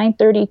left at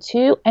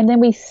 9:32, and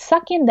then we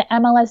suck in the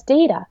MLS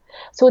data.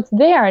 So it's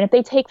there, and if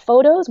they take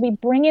photos, we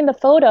bring in the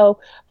photo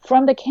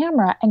from the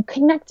camera and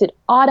connect it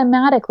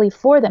automatically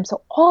for them.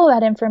 So all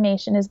that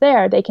information is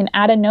there. They can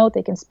add a note,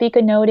 they can speak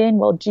a note in,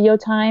 we'll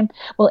geotime,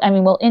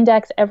 we'll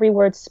index every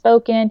word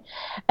spoken.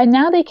 And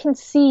now they can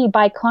see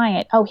by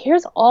client, oh,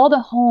 here's all the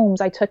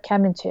homes I took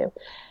Kevin to.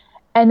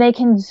 And they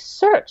can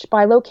search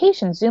by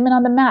location, zoom in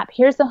on the map.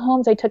 Here's the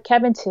homes I took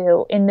Kevin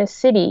to in this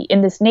city,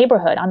 in this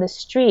neighborhood, on this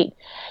street.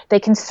 They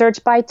can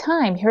search by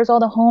time. Here's all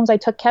the homes I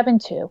took Kevin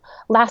to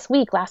last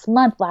week, last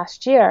month,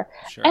 last year.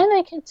 Sure. And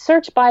they can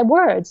search by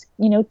words,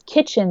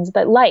 kitchens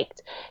that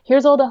liked.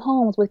 Here's all the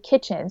homes with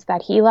kitchens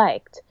that he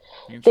liked.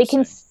 They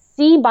can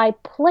see by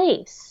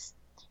place.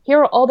 Here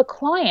are all the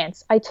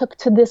clients I took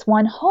to this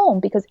one home,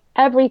 because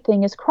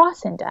everything is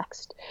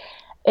cross-indexed.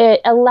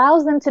 It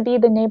allows them to be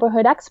the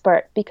neighborhood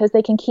expert because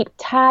they can keep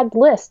tagged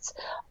lists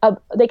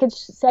they could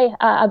say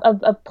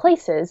of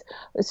places,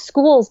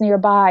 schools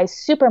nearby,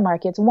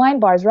 supermarkets, wine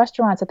bars,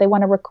 restaurants that they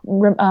want to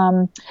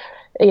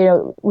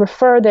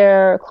refer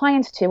their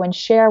clients to and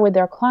share with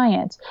their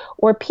clients,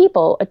 or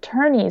people,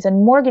 attorneys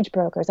and mortgage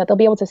brokers, that they'll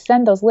be able to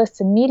send those lists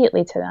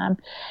immediately to them.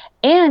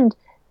 And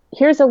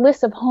here's a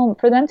list of homes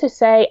for them to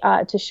say,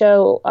 to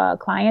show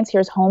clients,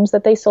 here's homes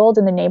that they sold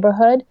in the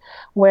neighborhood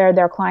where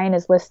their client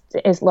is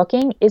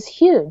looking, is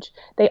huge.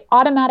 They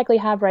automatically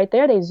have right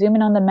there, they zoom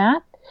in on the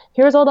map.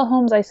 Here's all the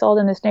homes I sold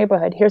in this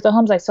neighborhood. Here's the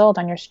homes I sold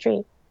on your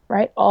street,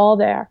 right? All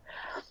there.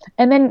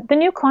 And then the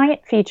new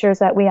client features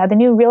that we have, the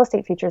new real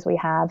estate features we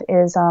have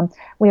is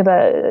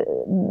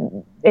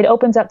it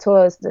opens up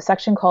to the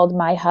section called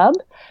My Hub,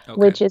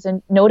 which is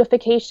a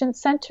notification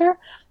center.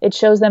 It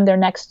shows them their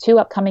next 2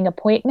 upcoming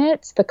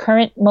appointments, the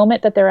current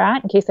moment that they're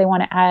at, in case they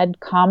want to add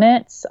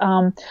comments,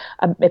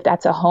 if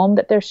that's a home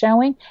that they're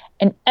showing,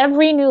 and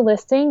every new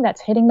listing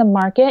that's hitting the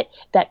market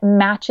that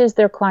matches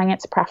their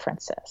client's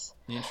preferences.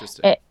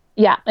 Interesting.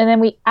 Yeah, and then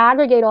we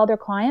aggregate all their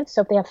clients.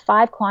 So if they have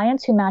 5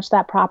 clients who match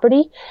that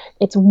property,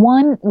 it's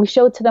one, we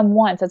show it to them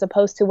once, as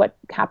opposed to what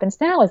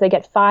happens now is they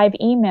get 5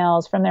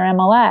 emails from their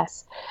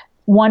MLS,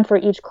 1 for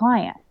each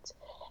client.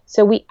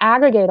 So we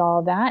aggregate all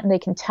of that, and they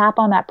can tap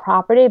on that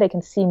property, they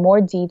can see more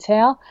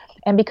detail,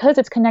 and because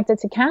it's connected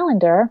to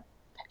calendar,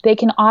 they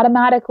can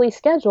automatically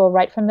schedule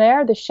right from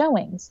there the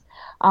showings.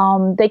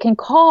 They can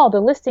call the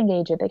listing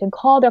agent, they can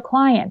call their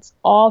clients,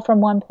 all from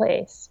one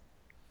place.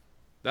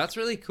 That's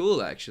really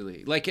cool,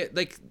 actually.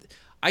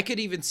 I could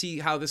even see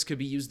how this could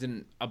be used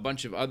in a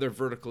bunch of other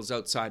verticals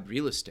outside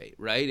real estate,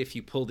 right? If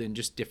you pulled in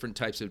just different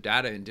types of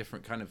data in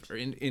different kind of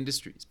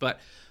industries. But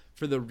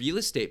for the real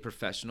estate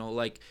professional,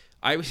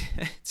 I love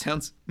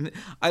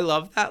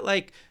that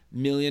 $1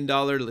 million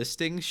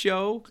listing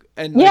show,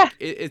 and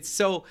it's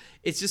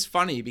just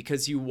funny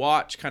because you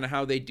watch kind of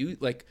how they do,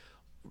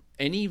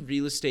 any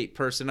real estate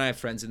person. I have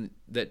friends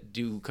that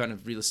do kind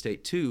of real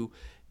estate too.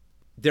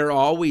 They're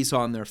always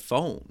on their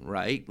phone,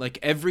 right?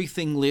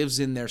 Everything lives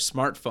in their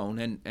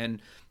smartphone,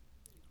 and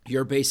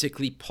you're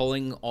basically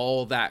pulling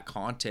all that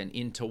content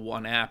into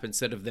one app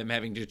instead of them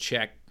having to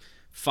check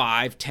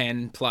 5,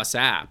 10 plus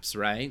apps,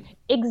 right?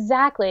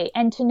 Exactly.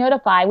 And to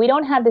notify, we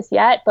don't have this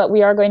yet, but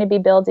we are going to be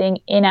building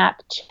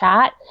in-app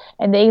chat,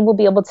 and they will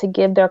be able to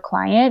give their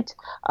client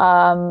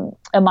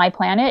a My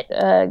Planet,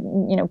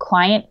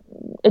 client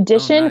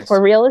edition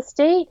for real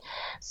estate.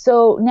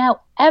 So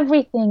now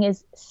everything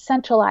is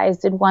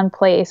centralized in one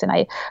place. And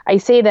I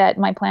say that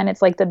My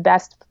Planet's like the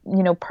best,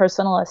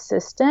 personal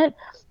assistant,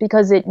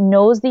 because it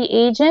knows the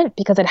agent,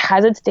 because it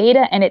has its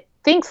data, and it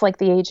thinks like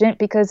the agent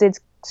because it's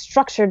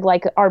structured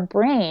like our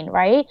brain,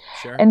 right?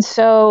 Sure. And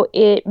so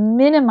it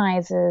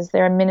minimizes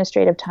their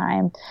administrative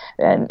time,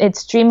 and it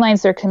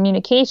streamlines their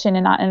communication,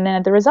 and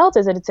then the result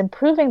is that it's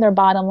improving their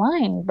bottom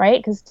line, right?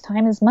 Because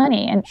time is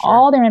money, and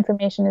all their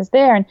information is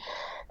there. And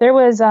there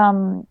was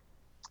an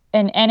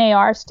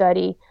NAR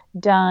study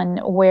done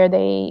where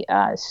they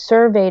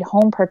surveyed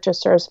home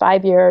purchasers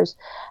 5 years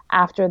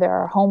after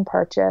their home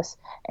purchase,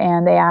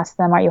 and they asked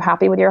them, "Are you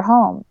happy with your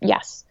home?"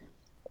 Yes.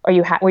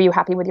 Were you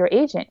happy with your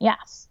agent?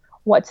 Yes.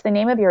 What's the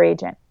name of your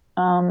agent?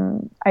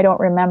 I don't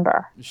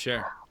remember.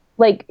 Sure.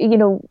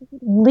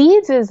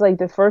 Leads is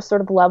the first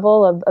sort of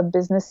level of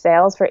business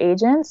sales for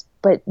agents,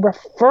 but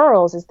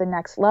referrals is the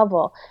next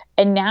level.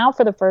 And now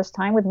for the first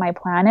time with My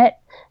Planet,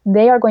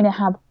 they are going to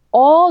have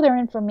all their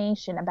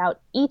information about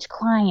each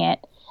client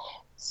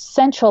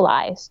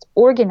centralized,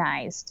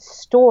 organized,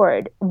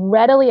 stored,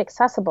 readily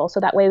accessible. So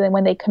that way,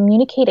 when they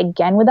communicate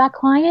again with that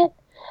client,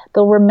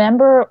 they'll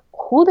remember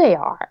who they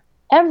are,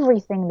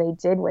 everything they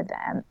did with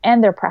them,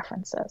 and their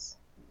preferences.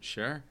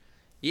 Sure.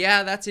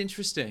 Yeah, that's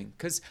interesting.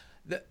 Because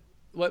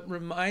what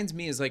reminds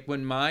me is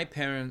when my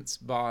parents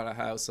bought a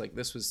house,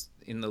 this was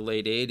in the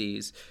late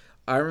 80s,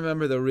 I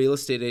remember the real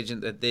estate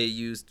agent that they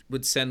used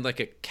would send a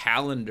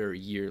calendar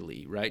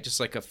yearly, right? Just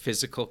a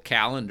physical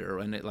calendar,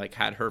 and it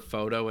had her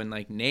photo and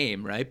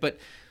name, right? But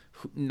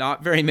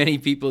not very many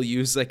people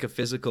use like a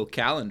physical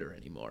calendar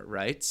anymore,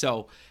 right?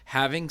 So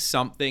having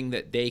something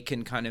that they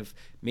can kind of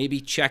maybe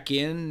check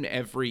in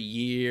every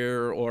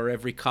year or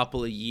every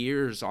couple of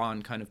years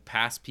on kind of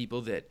past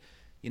people that,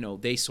 you know,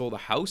 they sold a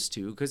house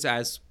to, because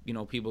as, you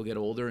know, people get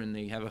older and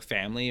they have a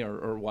family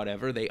or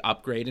whatever, they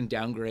upgrade and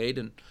downgrade,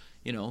 and,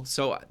 you know,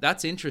 so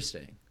that's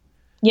interesting.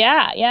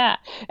 Yeah.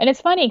 And it's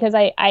funny because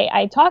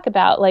I talk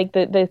about like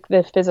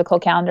the physical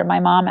calendar. My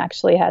mom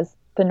actually has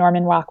the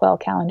Norman Rockwell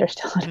calendar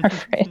still in her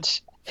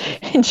fridge.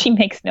 And she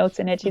makes notes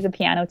in it. She's a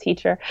piano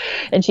teacher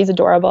and she's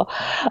adorable.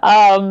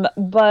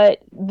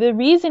 But the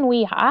reason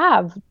we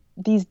have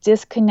these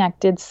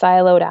disconnected,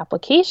 siloed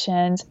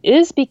applications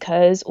is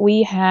because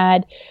we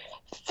had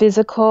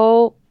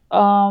physical,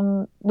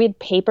 we had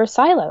paper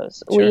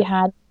silos. Sure. We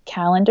had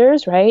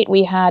calendars, right?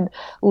 We had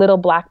little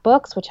black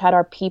books, which had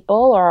our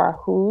people or our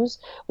who's.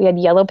 We had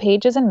yellow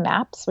pages and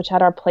maps, which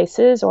had our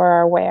places or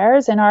our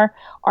wheres, and our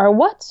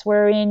what's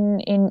were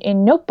in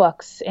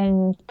notebooks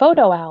and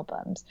photo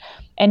albums.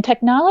 And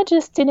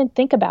technologists didn't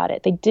think about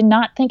it. They did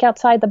not think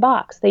outside the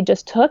box. They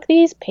just took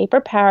these paper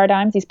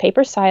paradigms, these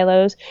paper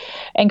silos,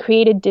 and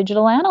created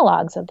digital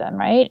analogs of them,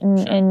 right?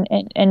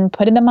 And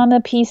putting them on the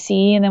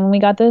PC. And then when we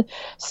got the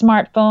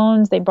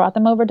smartphones, they brought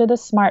them over to the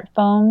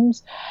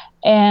smartphones.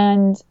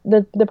 And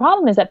the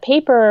problem is that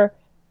paper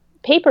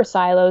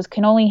silos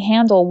can only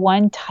handle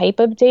one type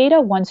of data,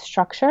 one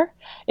structure.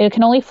 It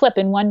can only flip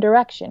in one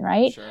direction,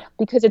 right? Sure.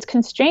 Because it's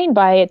constrained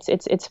by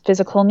its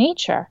physical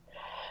nature.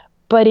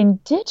 But in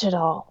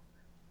digital,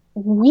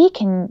 we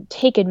can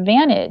take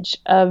advantage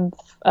of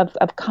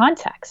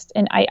context.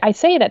 And I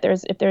say that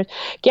if there's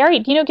Gary,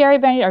 do you know Gary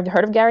Vaynerchuk? Have you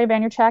heard of Gary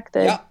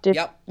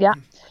Vaynerchuk? Yeah.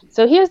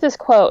 So here's this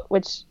quote,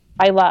 which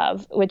I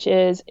love, which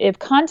is, if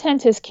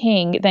content is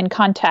king, then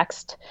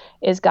context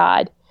is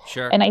God.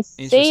 Sure. And I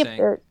say,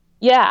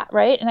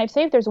 right. And I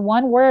say if there's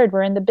one word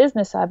we're in the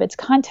business of, it's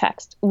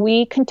context.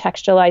 We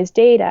contextualize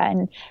data.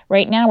 And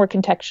right now we're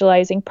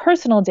contextualizing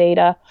personal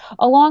data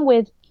along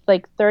with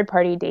like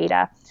third-party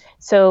data.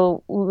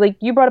 So like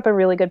you brought up a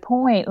really good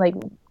point, like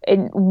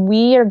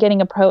we are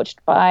getting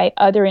approached by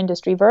other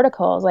industry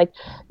verticals, like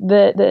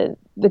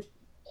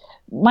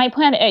my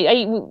plan,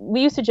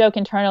 we used to joke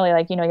internally,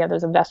 like, you know, you have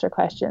those investor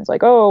questions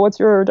like, oh, what's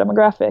your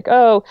demographic?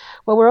 Oh,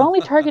 well, we're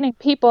only targeting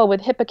people with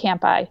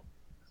hippocampi.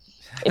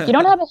 If you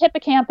don't have a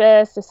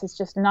hippocampus, this is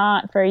just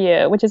not for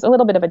you, which is a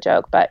little bit of a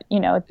joke, but, you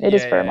know, it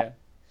is for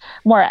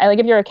more. Like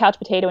if you're a couch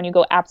potato and you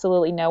go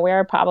absolutely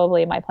nowhere,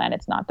 probably My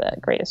Planet's not the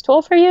greatest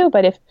tool for you.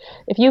 But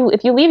if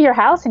you leave your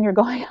house and you're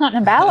going out and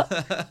about,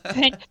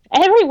 then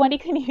everybody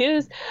can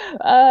use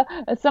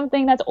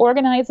something that's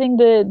organizing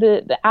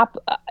the app.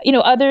 You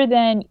know, other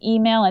than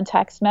email and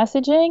text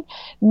messaging,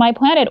 My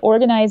Planet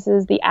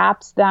organizes the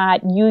apps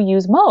that you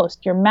use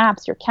most: your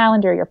maps, your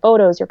calendar, your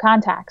photos, your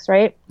contacts,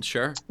 right?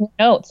 Sure. Your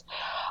notes.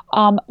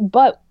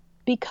 But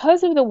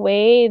because of the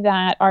way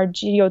that our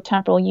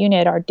geotemporal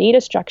unit, our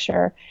data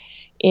structure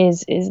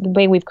is the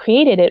way we've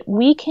created it,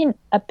 we can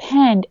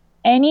append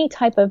any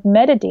type of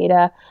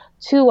metadata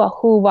to a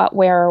who, what,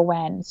 where, or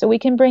when. So we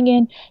can bring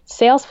in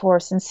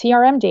Salesforce and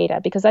CRM data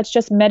because that's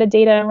just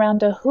metadata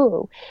around a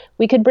who.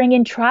 We could bring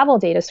in travel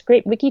data,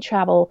 scrape wiki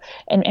travel,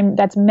 and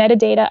that's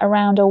metadata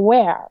around a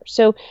where.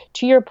 So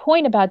to your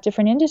point about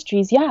different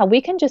industries, yeah, we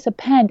can just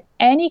append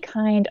any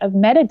kind of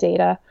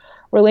metadata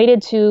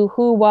related to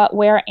who, what,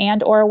 where,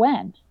 and or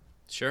when.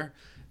 Sure.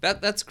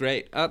 That's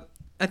great.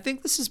 I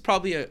think this is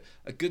probably a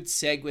good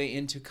segue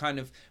into kind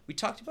of, we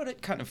talked about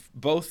it kind of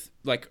both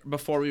like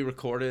before we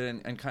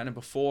recorded and kind of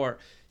before.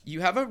 You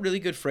have a really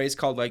good phrase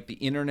called like the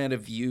Internet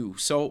of You.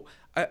 So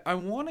I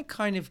want to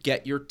kind of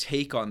get your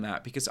take on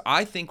that, because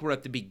I think we're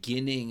at the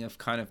beginning of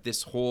kind of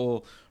this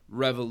whole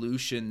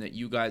revolution that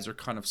you guys are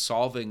kind of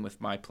solving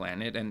with My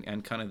Planet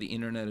and kind of the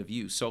Internet of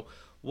You. So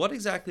what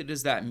exactly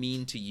does that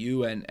mean to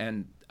you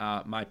and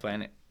My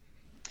Planet?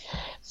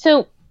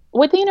 So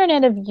what the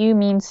Internet of You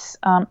means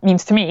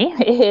to me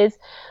is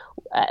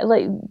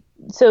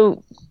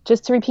so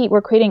just to repeat,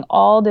 we're creating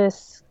all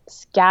this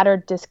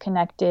scattered,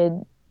 disconnected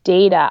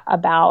data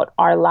about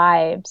our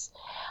lives.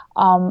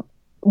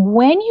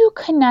 When you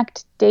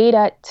connect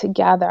data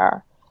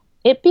together,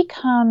 it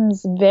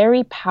becomes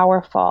very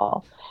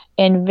powerful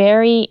and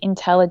very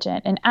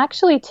intelligent. And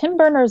actually, Tim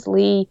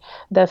Berners-Lee,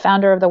 the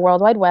founder of the World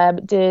Wide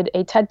Web, did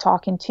a TED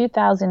Talk in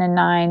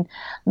 2009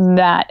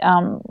 that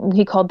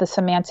he called the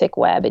Semantic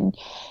Web. And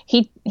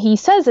he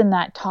says in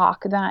that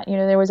talk that, you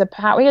know, there was a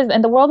power,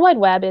 and the World Wide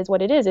Web is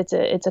what it is. It's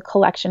a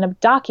collection of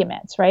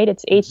documents, right?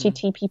 It's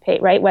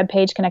HTTP, right? Web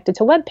page connected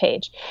to web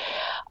page.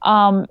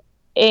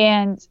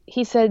 And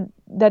he said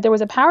that there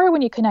was a power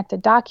when you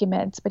connected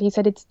documents, but he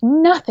said it's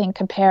nothing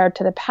compared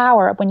to the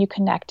power of when you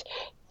connect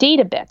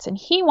data bits. And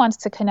he wants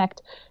to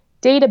connect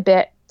data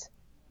bit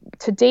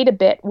to data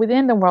bit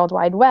within the World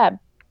Wide Web.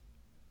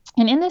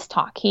 And in this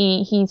talk,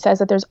 he says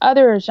that there's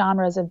other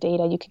genres of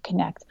data you can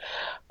connect: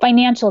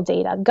 financial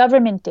data,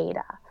 government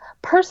data,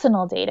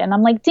 personal data. And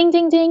I'm like, ding,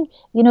 ding, ding.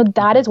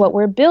 That is what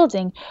we're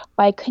building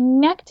by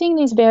connecting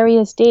these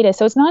various data.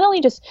 So it's not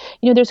only just,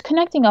 there's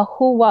connecting a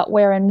who, what,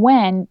 where, and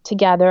when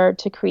together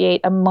to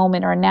create a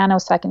moment or a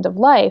nanosecond of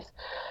life,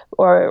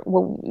 or,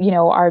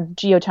 our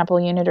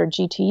geotemporal unit or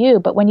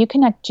GTU. But when you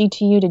connect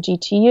GTU to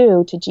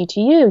GTU to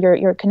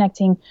GTU, you're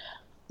connecting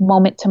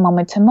moment to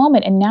moment to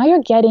moment. And now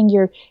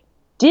you're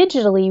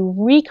digitally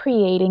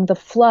recreating the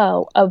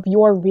flow of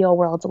your real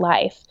world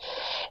life.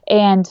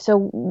 And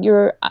so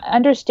you're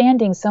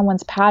understanding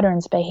someone's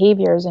patterns,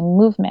 behaviors, and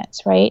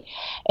movements, right?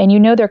 And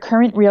their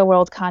current real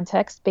world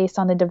context based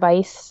on the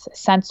device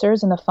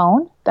sensors in the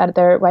phone that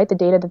they're, right, the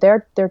data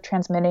that they're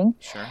transmitting.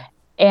 Sure.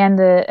 And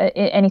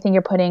anything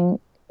you're putting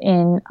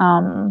in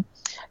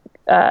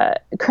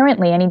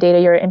currently, any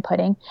data you're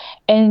inputting.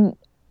 And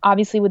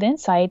obviously with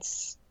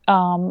insights,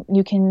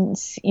 you can,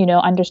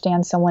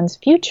 understand someone's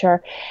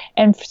future.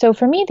 And so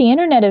for me, the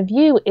Internet of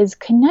You is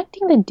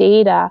connecting the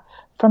data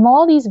from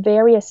all these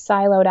various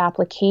siloed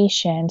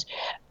applications,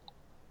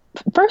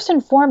 first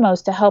and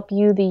foremost, to help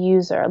you, the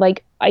user.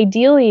 Like,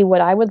 ideally,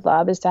 what I would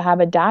love is to have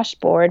a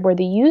dashboard where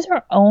the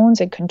user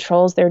owns and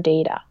controls their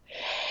data.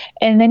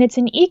 And then it's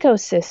an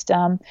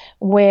ecosystem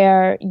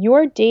where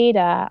your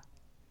data,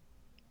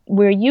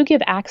 where you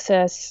give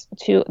access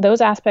to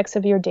those aspects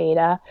of your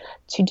data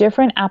to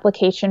different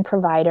application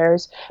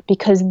providers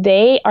because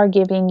they are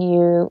giving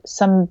you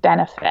some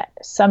benefit,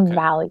 some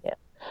value,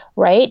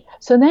 right?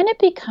 So then it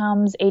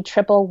becomes a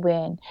triple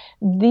win.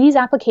 These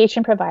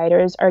application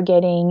providers are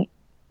getting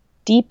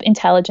deep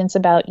intelligence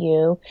about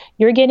you.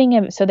 You're getting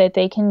it so that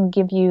they can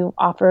give you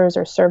offers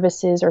or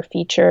services or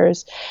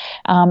features.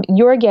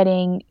 You're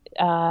getting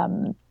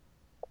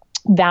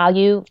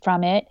value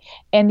from it.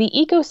 And the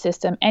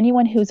ecosystem,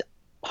 anyone who's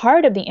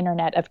part of the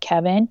Internet of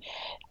Kevin,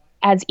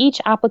 as each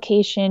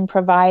application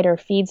provider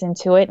feeds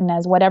into it, and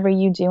as whatever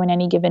you do in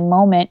any given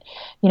moment,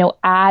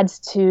 adds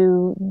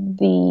to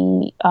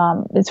the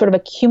it's sort of a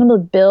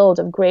cumulative build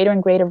of greater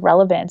and greater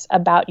relevance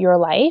about your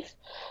life,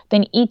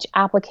 then each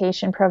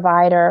application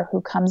provider who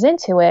comes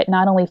into it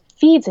not only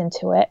feeds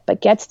into it,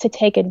 but gets to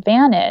take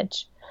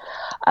advantage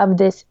of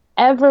this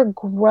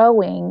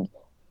ever-growing,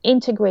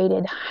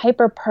 integrated,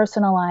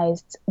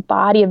 hyper-personalized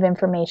body of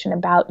information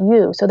about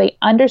you. So they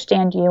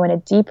understand you in a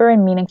deeper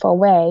and meaningful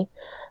way,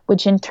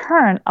 which in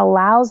turn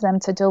allows them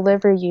to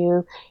deliver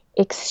you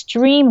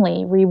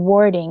extremely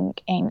rewarding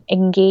and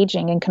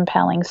engaging and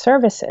compelling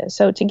services.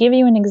 So to give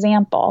you an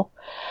example,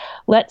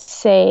 let's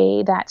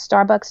say that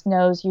Starbucks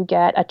knows you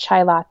get a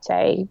chai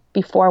latte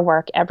before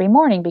work every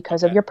morning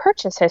because of your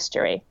purchase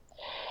history.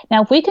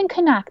 Now, if we can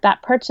connect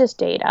that purchase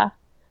data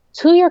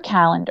to your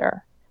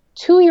calendar,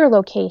 to your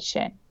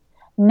location,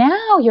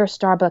 now your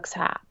Starbucks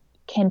app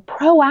can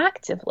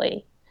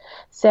proactively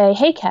say,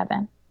 hey,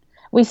 Kevin,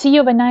 we see you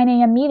have a 9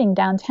 a.m. meeting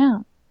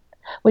downtown.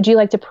 Would you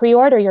like to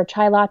pre-order your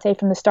chai latte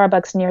from the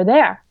Starbucks near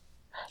there?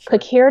 Sure.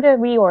 Click here to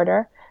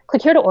reorder,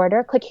 click here to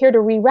order, click here to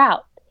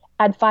reroute,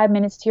 add 5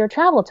 minutes to your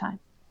travel time.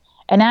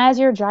 And as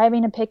you're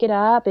driving to pick it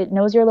up, it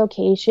knows your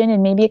location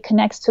and maybe it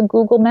connects to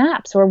Google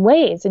Maps or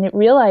Waze, and it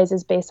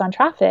realizes based on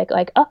traffic,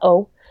 like,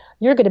 uh-oh,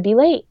 you're going to be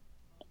late.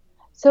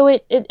 So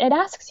it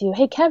asks you,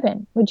 hey,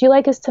 Kevin, would you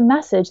like us to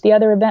message the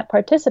other event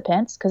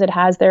participants, because it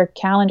has their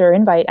calendar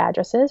invite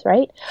addresses,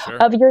 right, sure,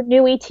 of your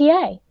new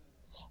ETA,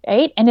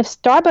 right? And if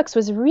Starbucks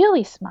was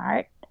really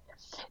smart,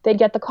 they'd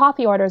get the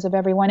coffee orders of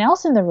everyone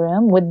else in the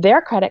room with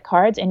their credit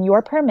cards and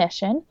your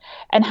permission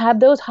and have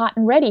those hot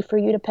and ready for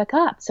you to pick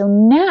up. So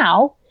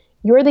now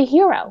you're the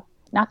hero,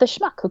 not the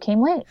schmuck who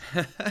came late.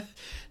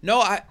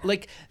 No, I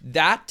like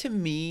that. To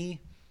me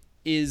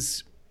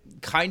is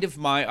kind of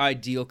my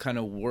ideal kind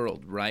of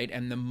world, right?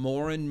 And the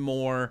more and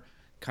more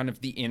kind of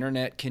the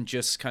internet can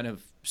just kind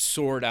of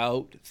sort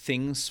out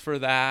things for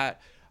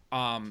that,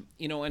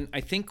 and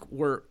I think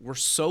we're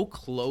so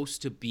close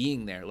to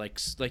being there. Like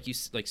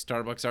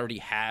Starbucks already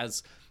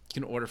has,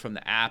 you can order from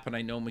the app, and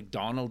I know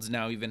McDonald's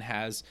now even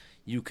has,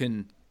 you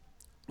can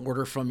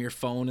order from your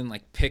phone and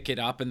like pick it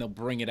up and they'll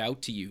bring it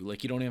out to you.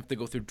 Like you don't have to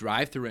go through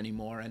drive-through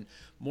anymore, and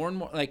more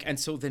like, and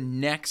so the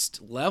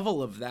next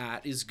level of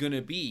that is going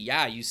to be,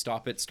 you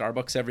stop at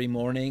Starbucks every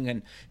morning,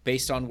 and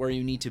based on where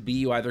you need to be,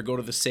 you either go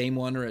to the same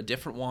one or a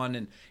different one.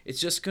 And it's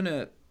just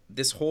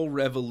this whole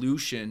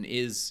revolution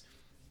is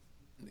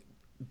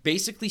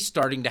basically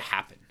starting to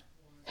happen.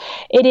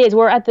 It is.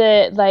 We're at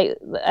the,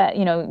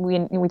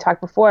 we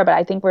talked before, but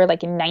I think we're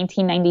like in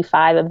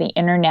 1995 of the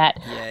internet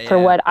for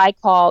what I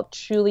call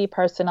truly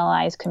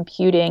personalized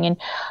computing. And,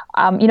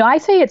 I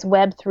say it's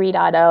Web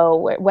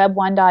 3.0. Web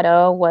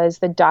 1.0 was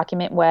the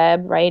document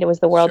web, right? It was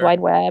the World Wide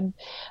Web.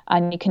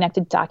 And you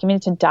connected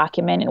document to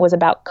document. It was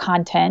about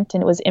content,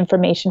 and it was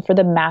information for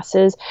the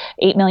masses.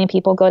 8 million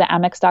people go to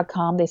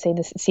Amex.com. They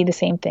see the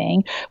same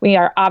thing. We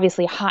are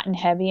obviously hot and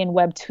heavy in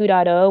Web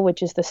 2.0,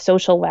 which is the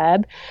social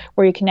web,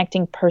 where you're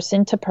connecting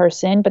person to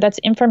person, but that's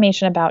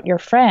information about your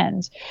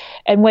friends.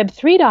 And Web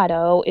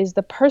 3.0 is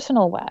the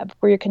personal web,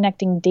 where you're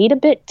connecting data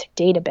bit to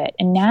data bit.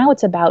 And now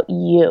it's about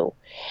you.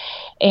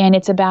 And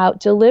it's about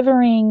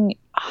delivering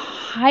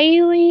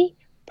highly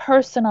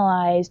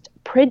personalized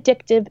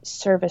predictive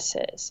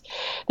services.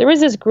 There was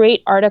this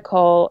great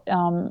article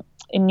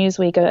in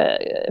Newsweek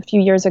a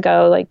few years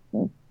ago, like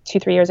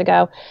 2-3 years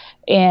ago,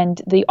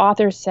 and the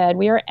author said,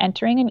 we are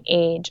entering an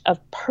age of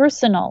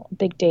personal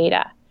big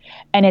data,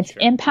 and its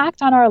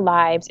impact on our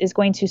lives is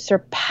going to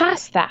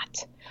surpass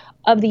that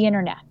of the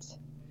internet.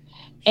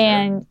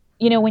 And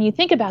when you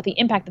think about the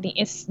impact that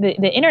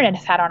the internet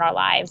has had on our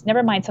lives,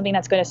 never mind something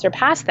that's going to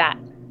surpass that.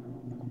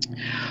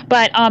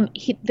 But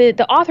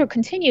the author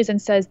continues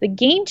and says the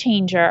game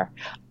changer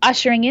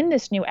ushering in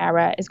this new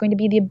era is going to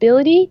be the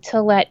ability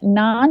to let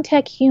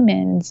non-tech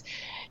humans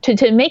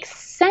to make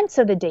sense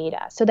of the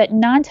data so that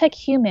non-tech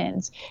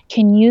humans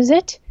can use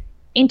it,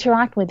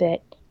 interact with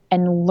it,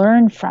 and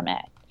learn from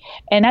it.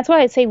 And that's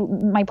why I say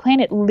My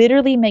Planet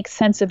literally makes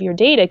sense of your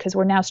data, because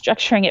we're now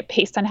structuring it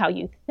based on how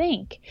you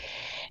think.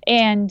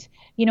 And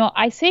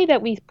I say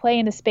that we play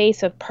in the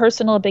space of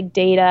personal big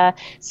data.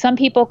 Some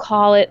people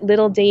call it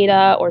little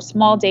data or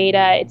small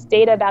data. It's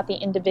data about the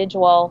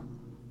individual,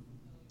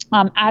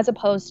 as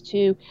opposed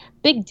to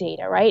big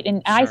data, right?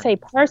 And I say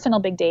personal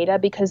big data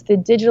because the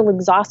digital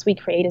exhaust we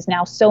create is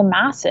now so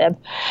massive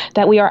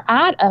that we are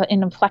at an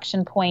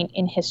inflection point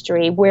in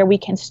history where we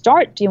can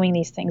start doing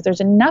these things. There's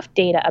enough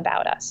data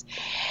about us.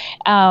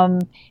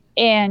 I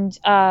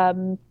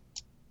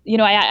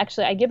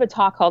give a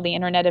talk called The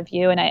Internet of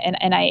You, and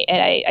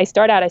I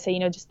start out, I say,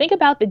 just think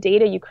about the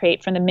data you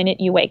create from the minute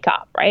you wake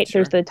up, right?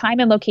 There's the time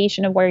and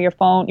location of where your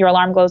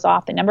alarm goes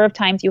off, the number of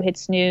times you hit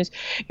snooze,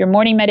 your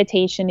morning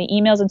meditation, the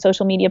emails and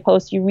social media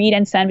posts you read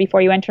and send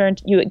before you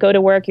go to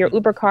work, your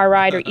Uber car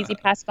ride or Easy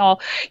Pass call,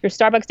 your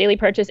Starbucks daily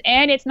purchase,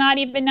 and it's not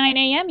even 9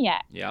 a.m.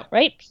 yet,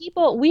 right?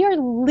 We are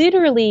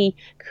literally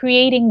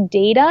creating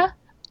data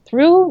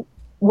through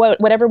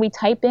whatever we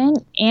type in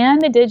and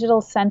the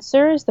digital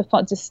sensors, the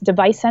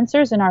device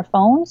sensors in our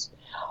phones,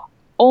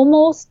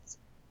 almost,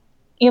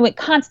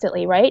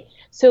 constantly, right?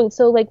 So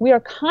like we are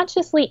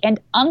consciously and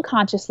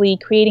unconsciously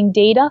creating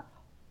data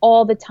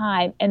all the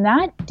time. And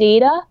that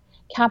data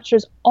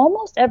captures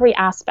almost every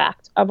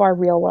aspect of our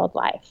real world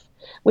life,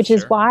 which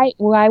is why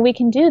we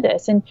can do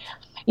this. And,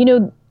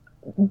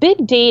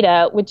 big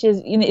data, which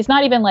is, it's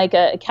not even like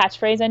a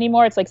catchphrase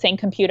anymore. It's like saying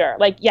computer.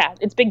 Like, yeah,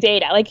 it's big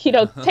data. Like, 10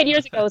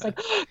 years ago, it was like,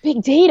 oh,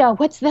 big data,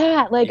 what's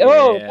that? Like,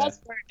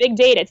 buzzword, big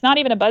data. It's not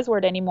even a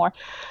buzzword anymore.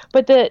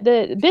 But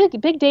the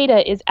big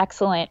data is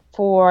excellent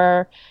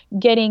for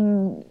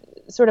getting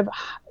sort of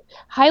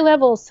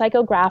high-level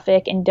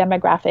psychographic and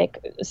demographic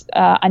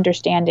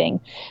understanding,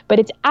 but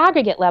it's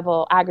aggregate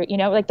level.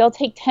 Like they'll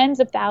take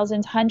tens of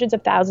thousands, hundreds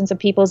of thousands of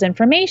people's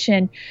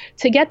information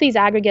to get these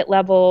aggregate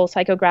level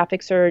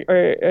psychographics or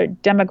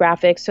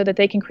demographics, so that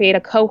they can create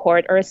a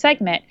cohort or a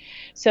segment.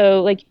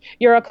 So, like,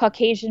 you're a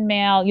Caucasian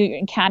male, you're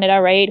in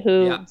Canada, right?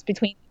 Who's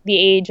between the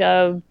age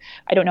of,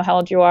 I don't know how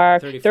old you are,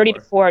 30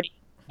 to 40.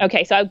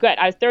 Okay, so good.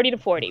 I was 30 to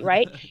 40,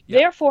 right?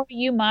 Therefore,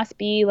 you must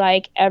be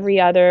like every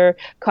other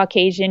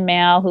Caucasian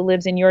male who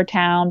lives in your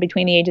town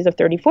between the ages of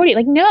 30 and 40.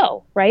 Like,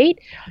 no, right?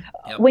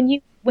 When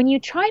you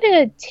try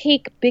to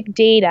take big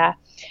data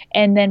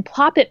and then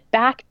plop it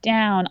back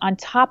down on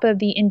top of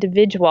the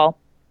individual,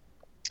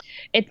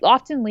 it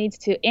often leads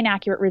to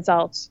inaccurate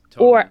results,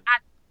 or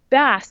at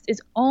best is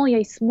only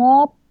a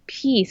small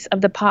piece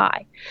of the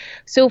pie.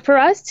 So for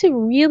us to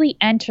really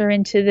enter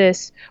into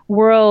this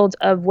world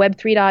of Web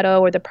 3.0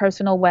 or the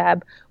personal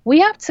web, we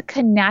have to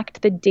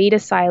connect the data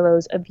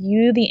silos of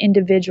you, the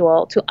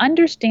individual, to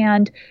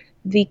understand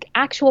the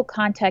actual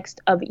context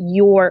of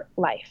your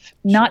life,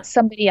 not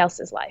somebody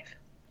else's life.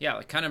 Yeah,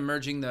 like kind of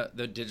merging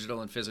the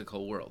digital and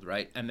physical world,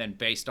 right? And then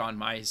based on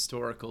my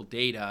historical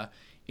data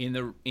in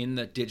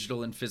the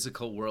digital and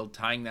physical world,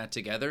 tying that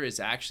together is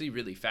actually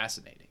really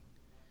fascinating.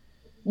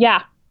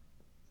 Yeah.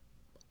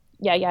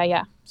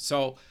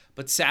 So,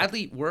 but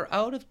sadly, we're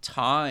out of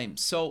time.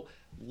 So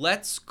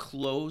let's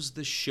close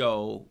the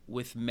show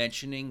with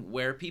mentioning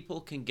where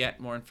people can get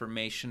more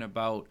information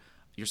about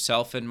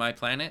yourself and My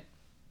Planet.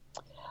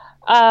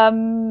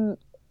 Well,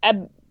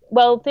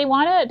 if they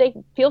want to, they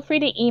feel free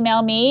to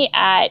email me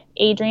at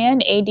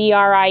Adrienne,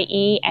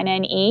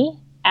 ADRIENNE,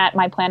 at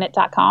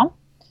myplanet.com.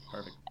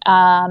 Perfect.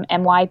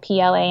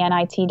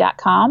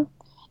 MYPLANIT.com.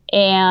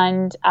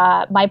 And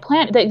My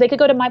Planet, they could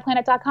go to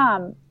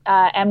myplanet.com.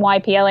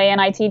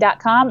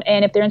 MYPLANIT.com,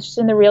 and if they're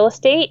interested in the real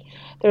estate,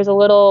 there's a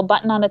little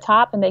button on the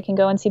top and they can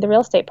go and see the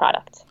real estate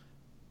product.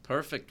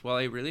 Perfect. Well,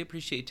 I really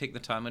appreciate you taking the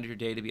time out of your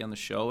day to be on the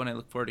show, and I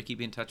look forward to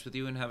keeping in touch with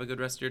you, and have a good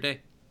rest of your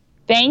day.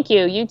 Thank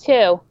you. You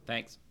too.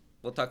 Thanks.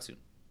 We'll talk soon.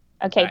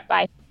 Okay,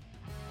 bye.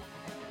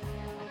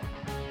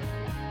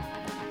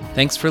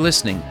 Thanks for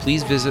listening.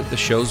 Please visit the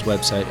show's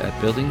website at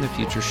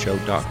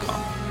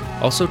buildingthefutureshow.com.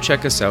 Also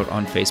check us out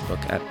on Facebook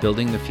at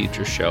Building the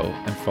Future Show,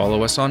 and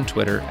follow us on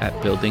Twitter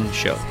at Building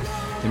Show.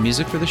 The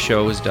music for the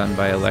show is done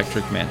by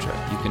Electric Mantra.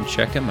 You can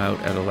check him out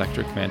at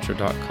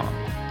electricmantra.com,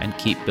 and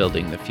keep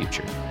building the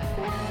future.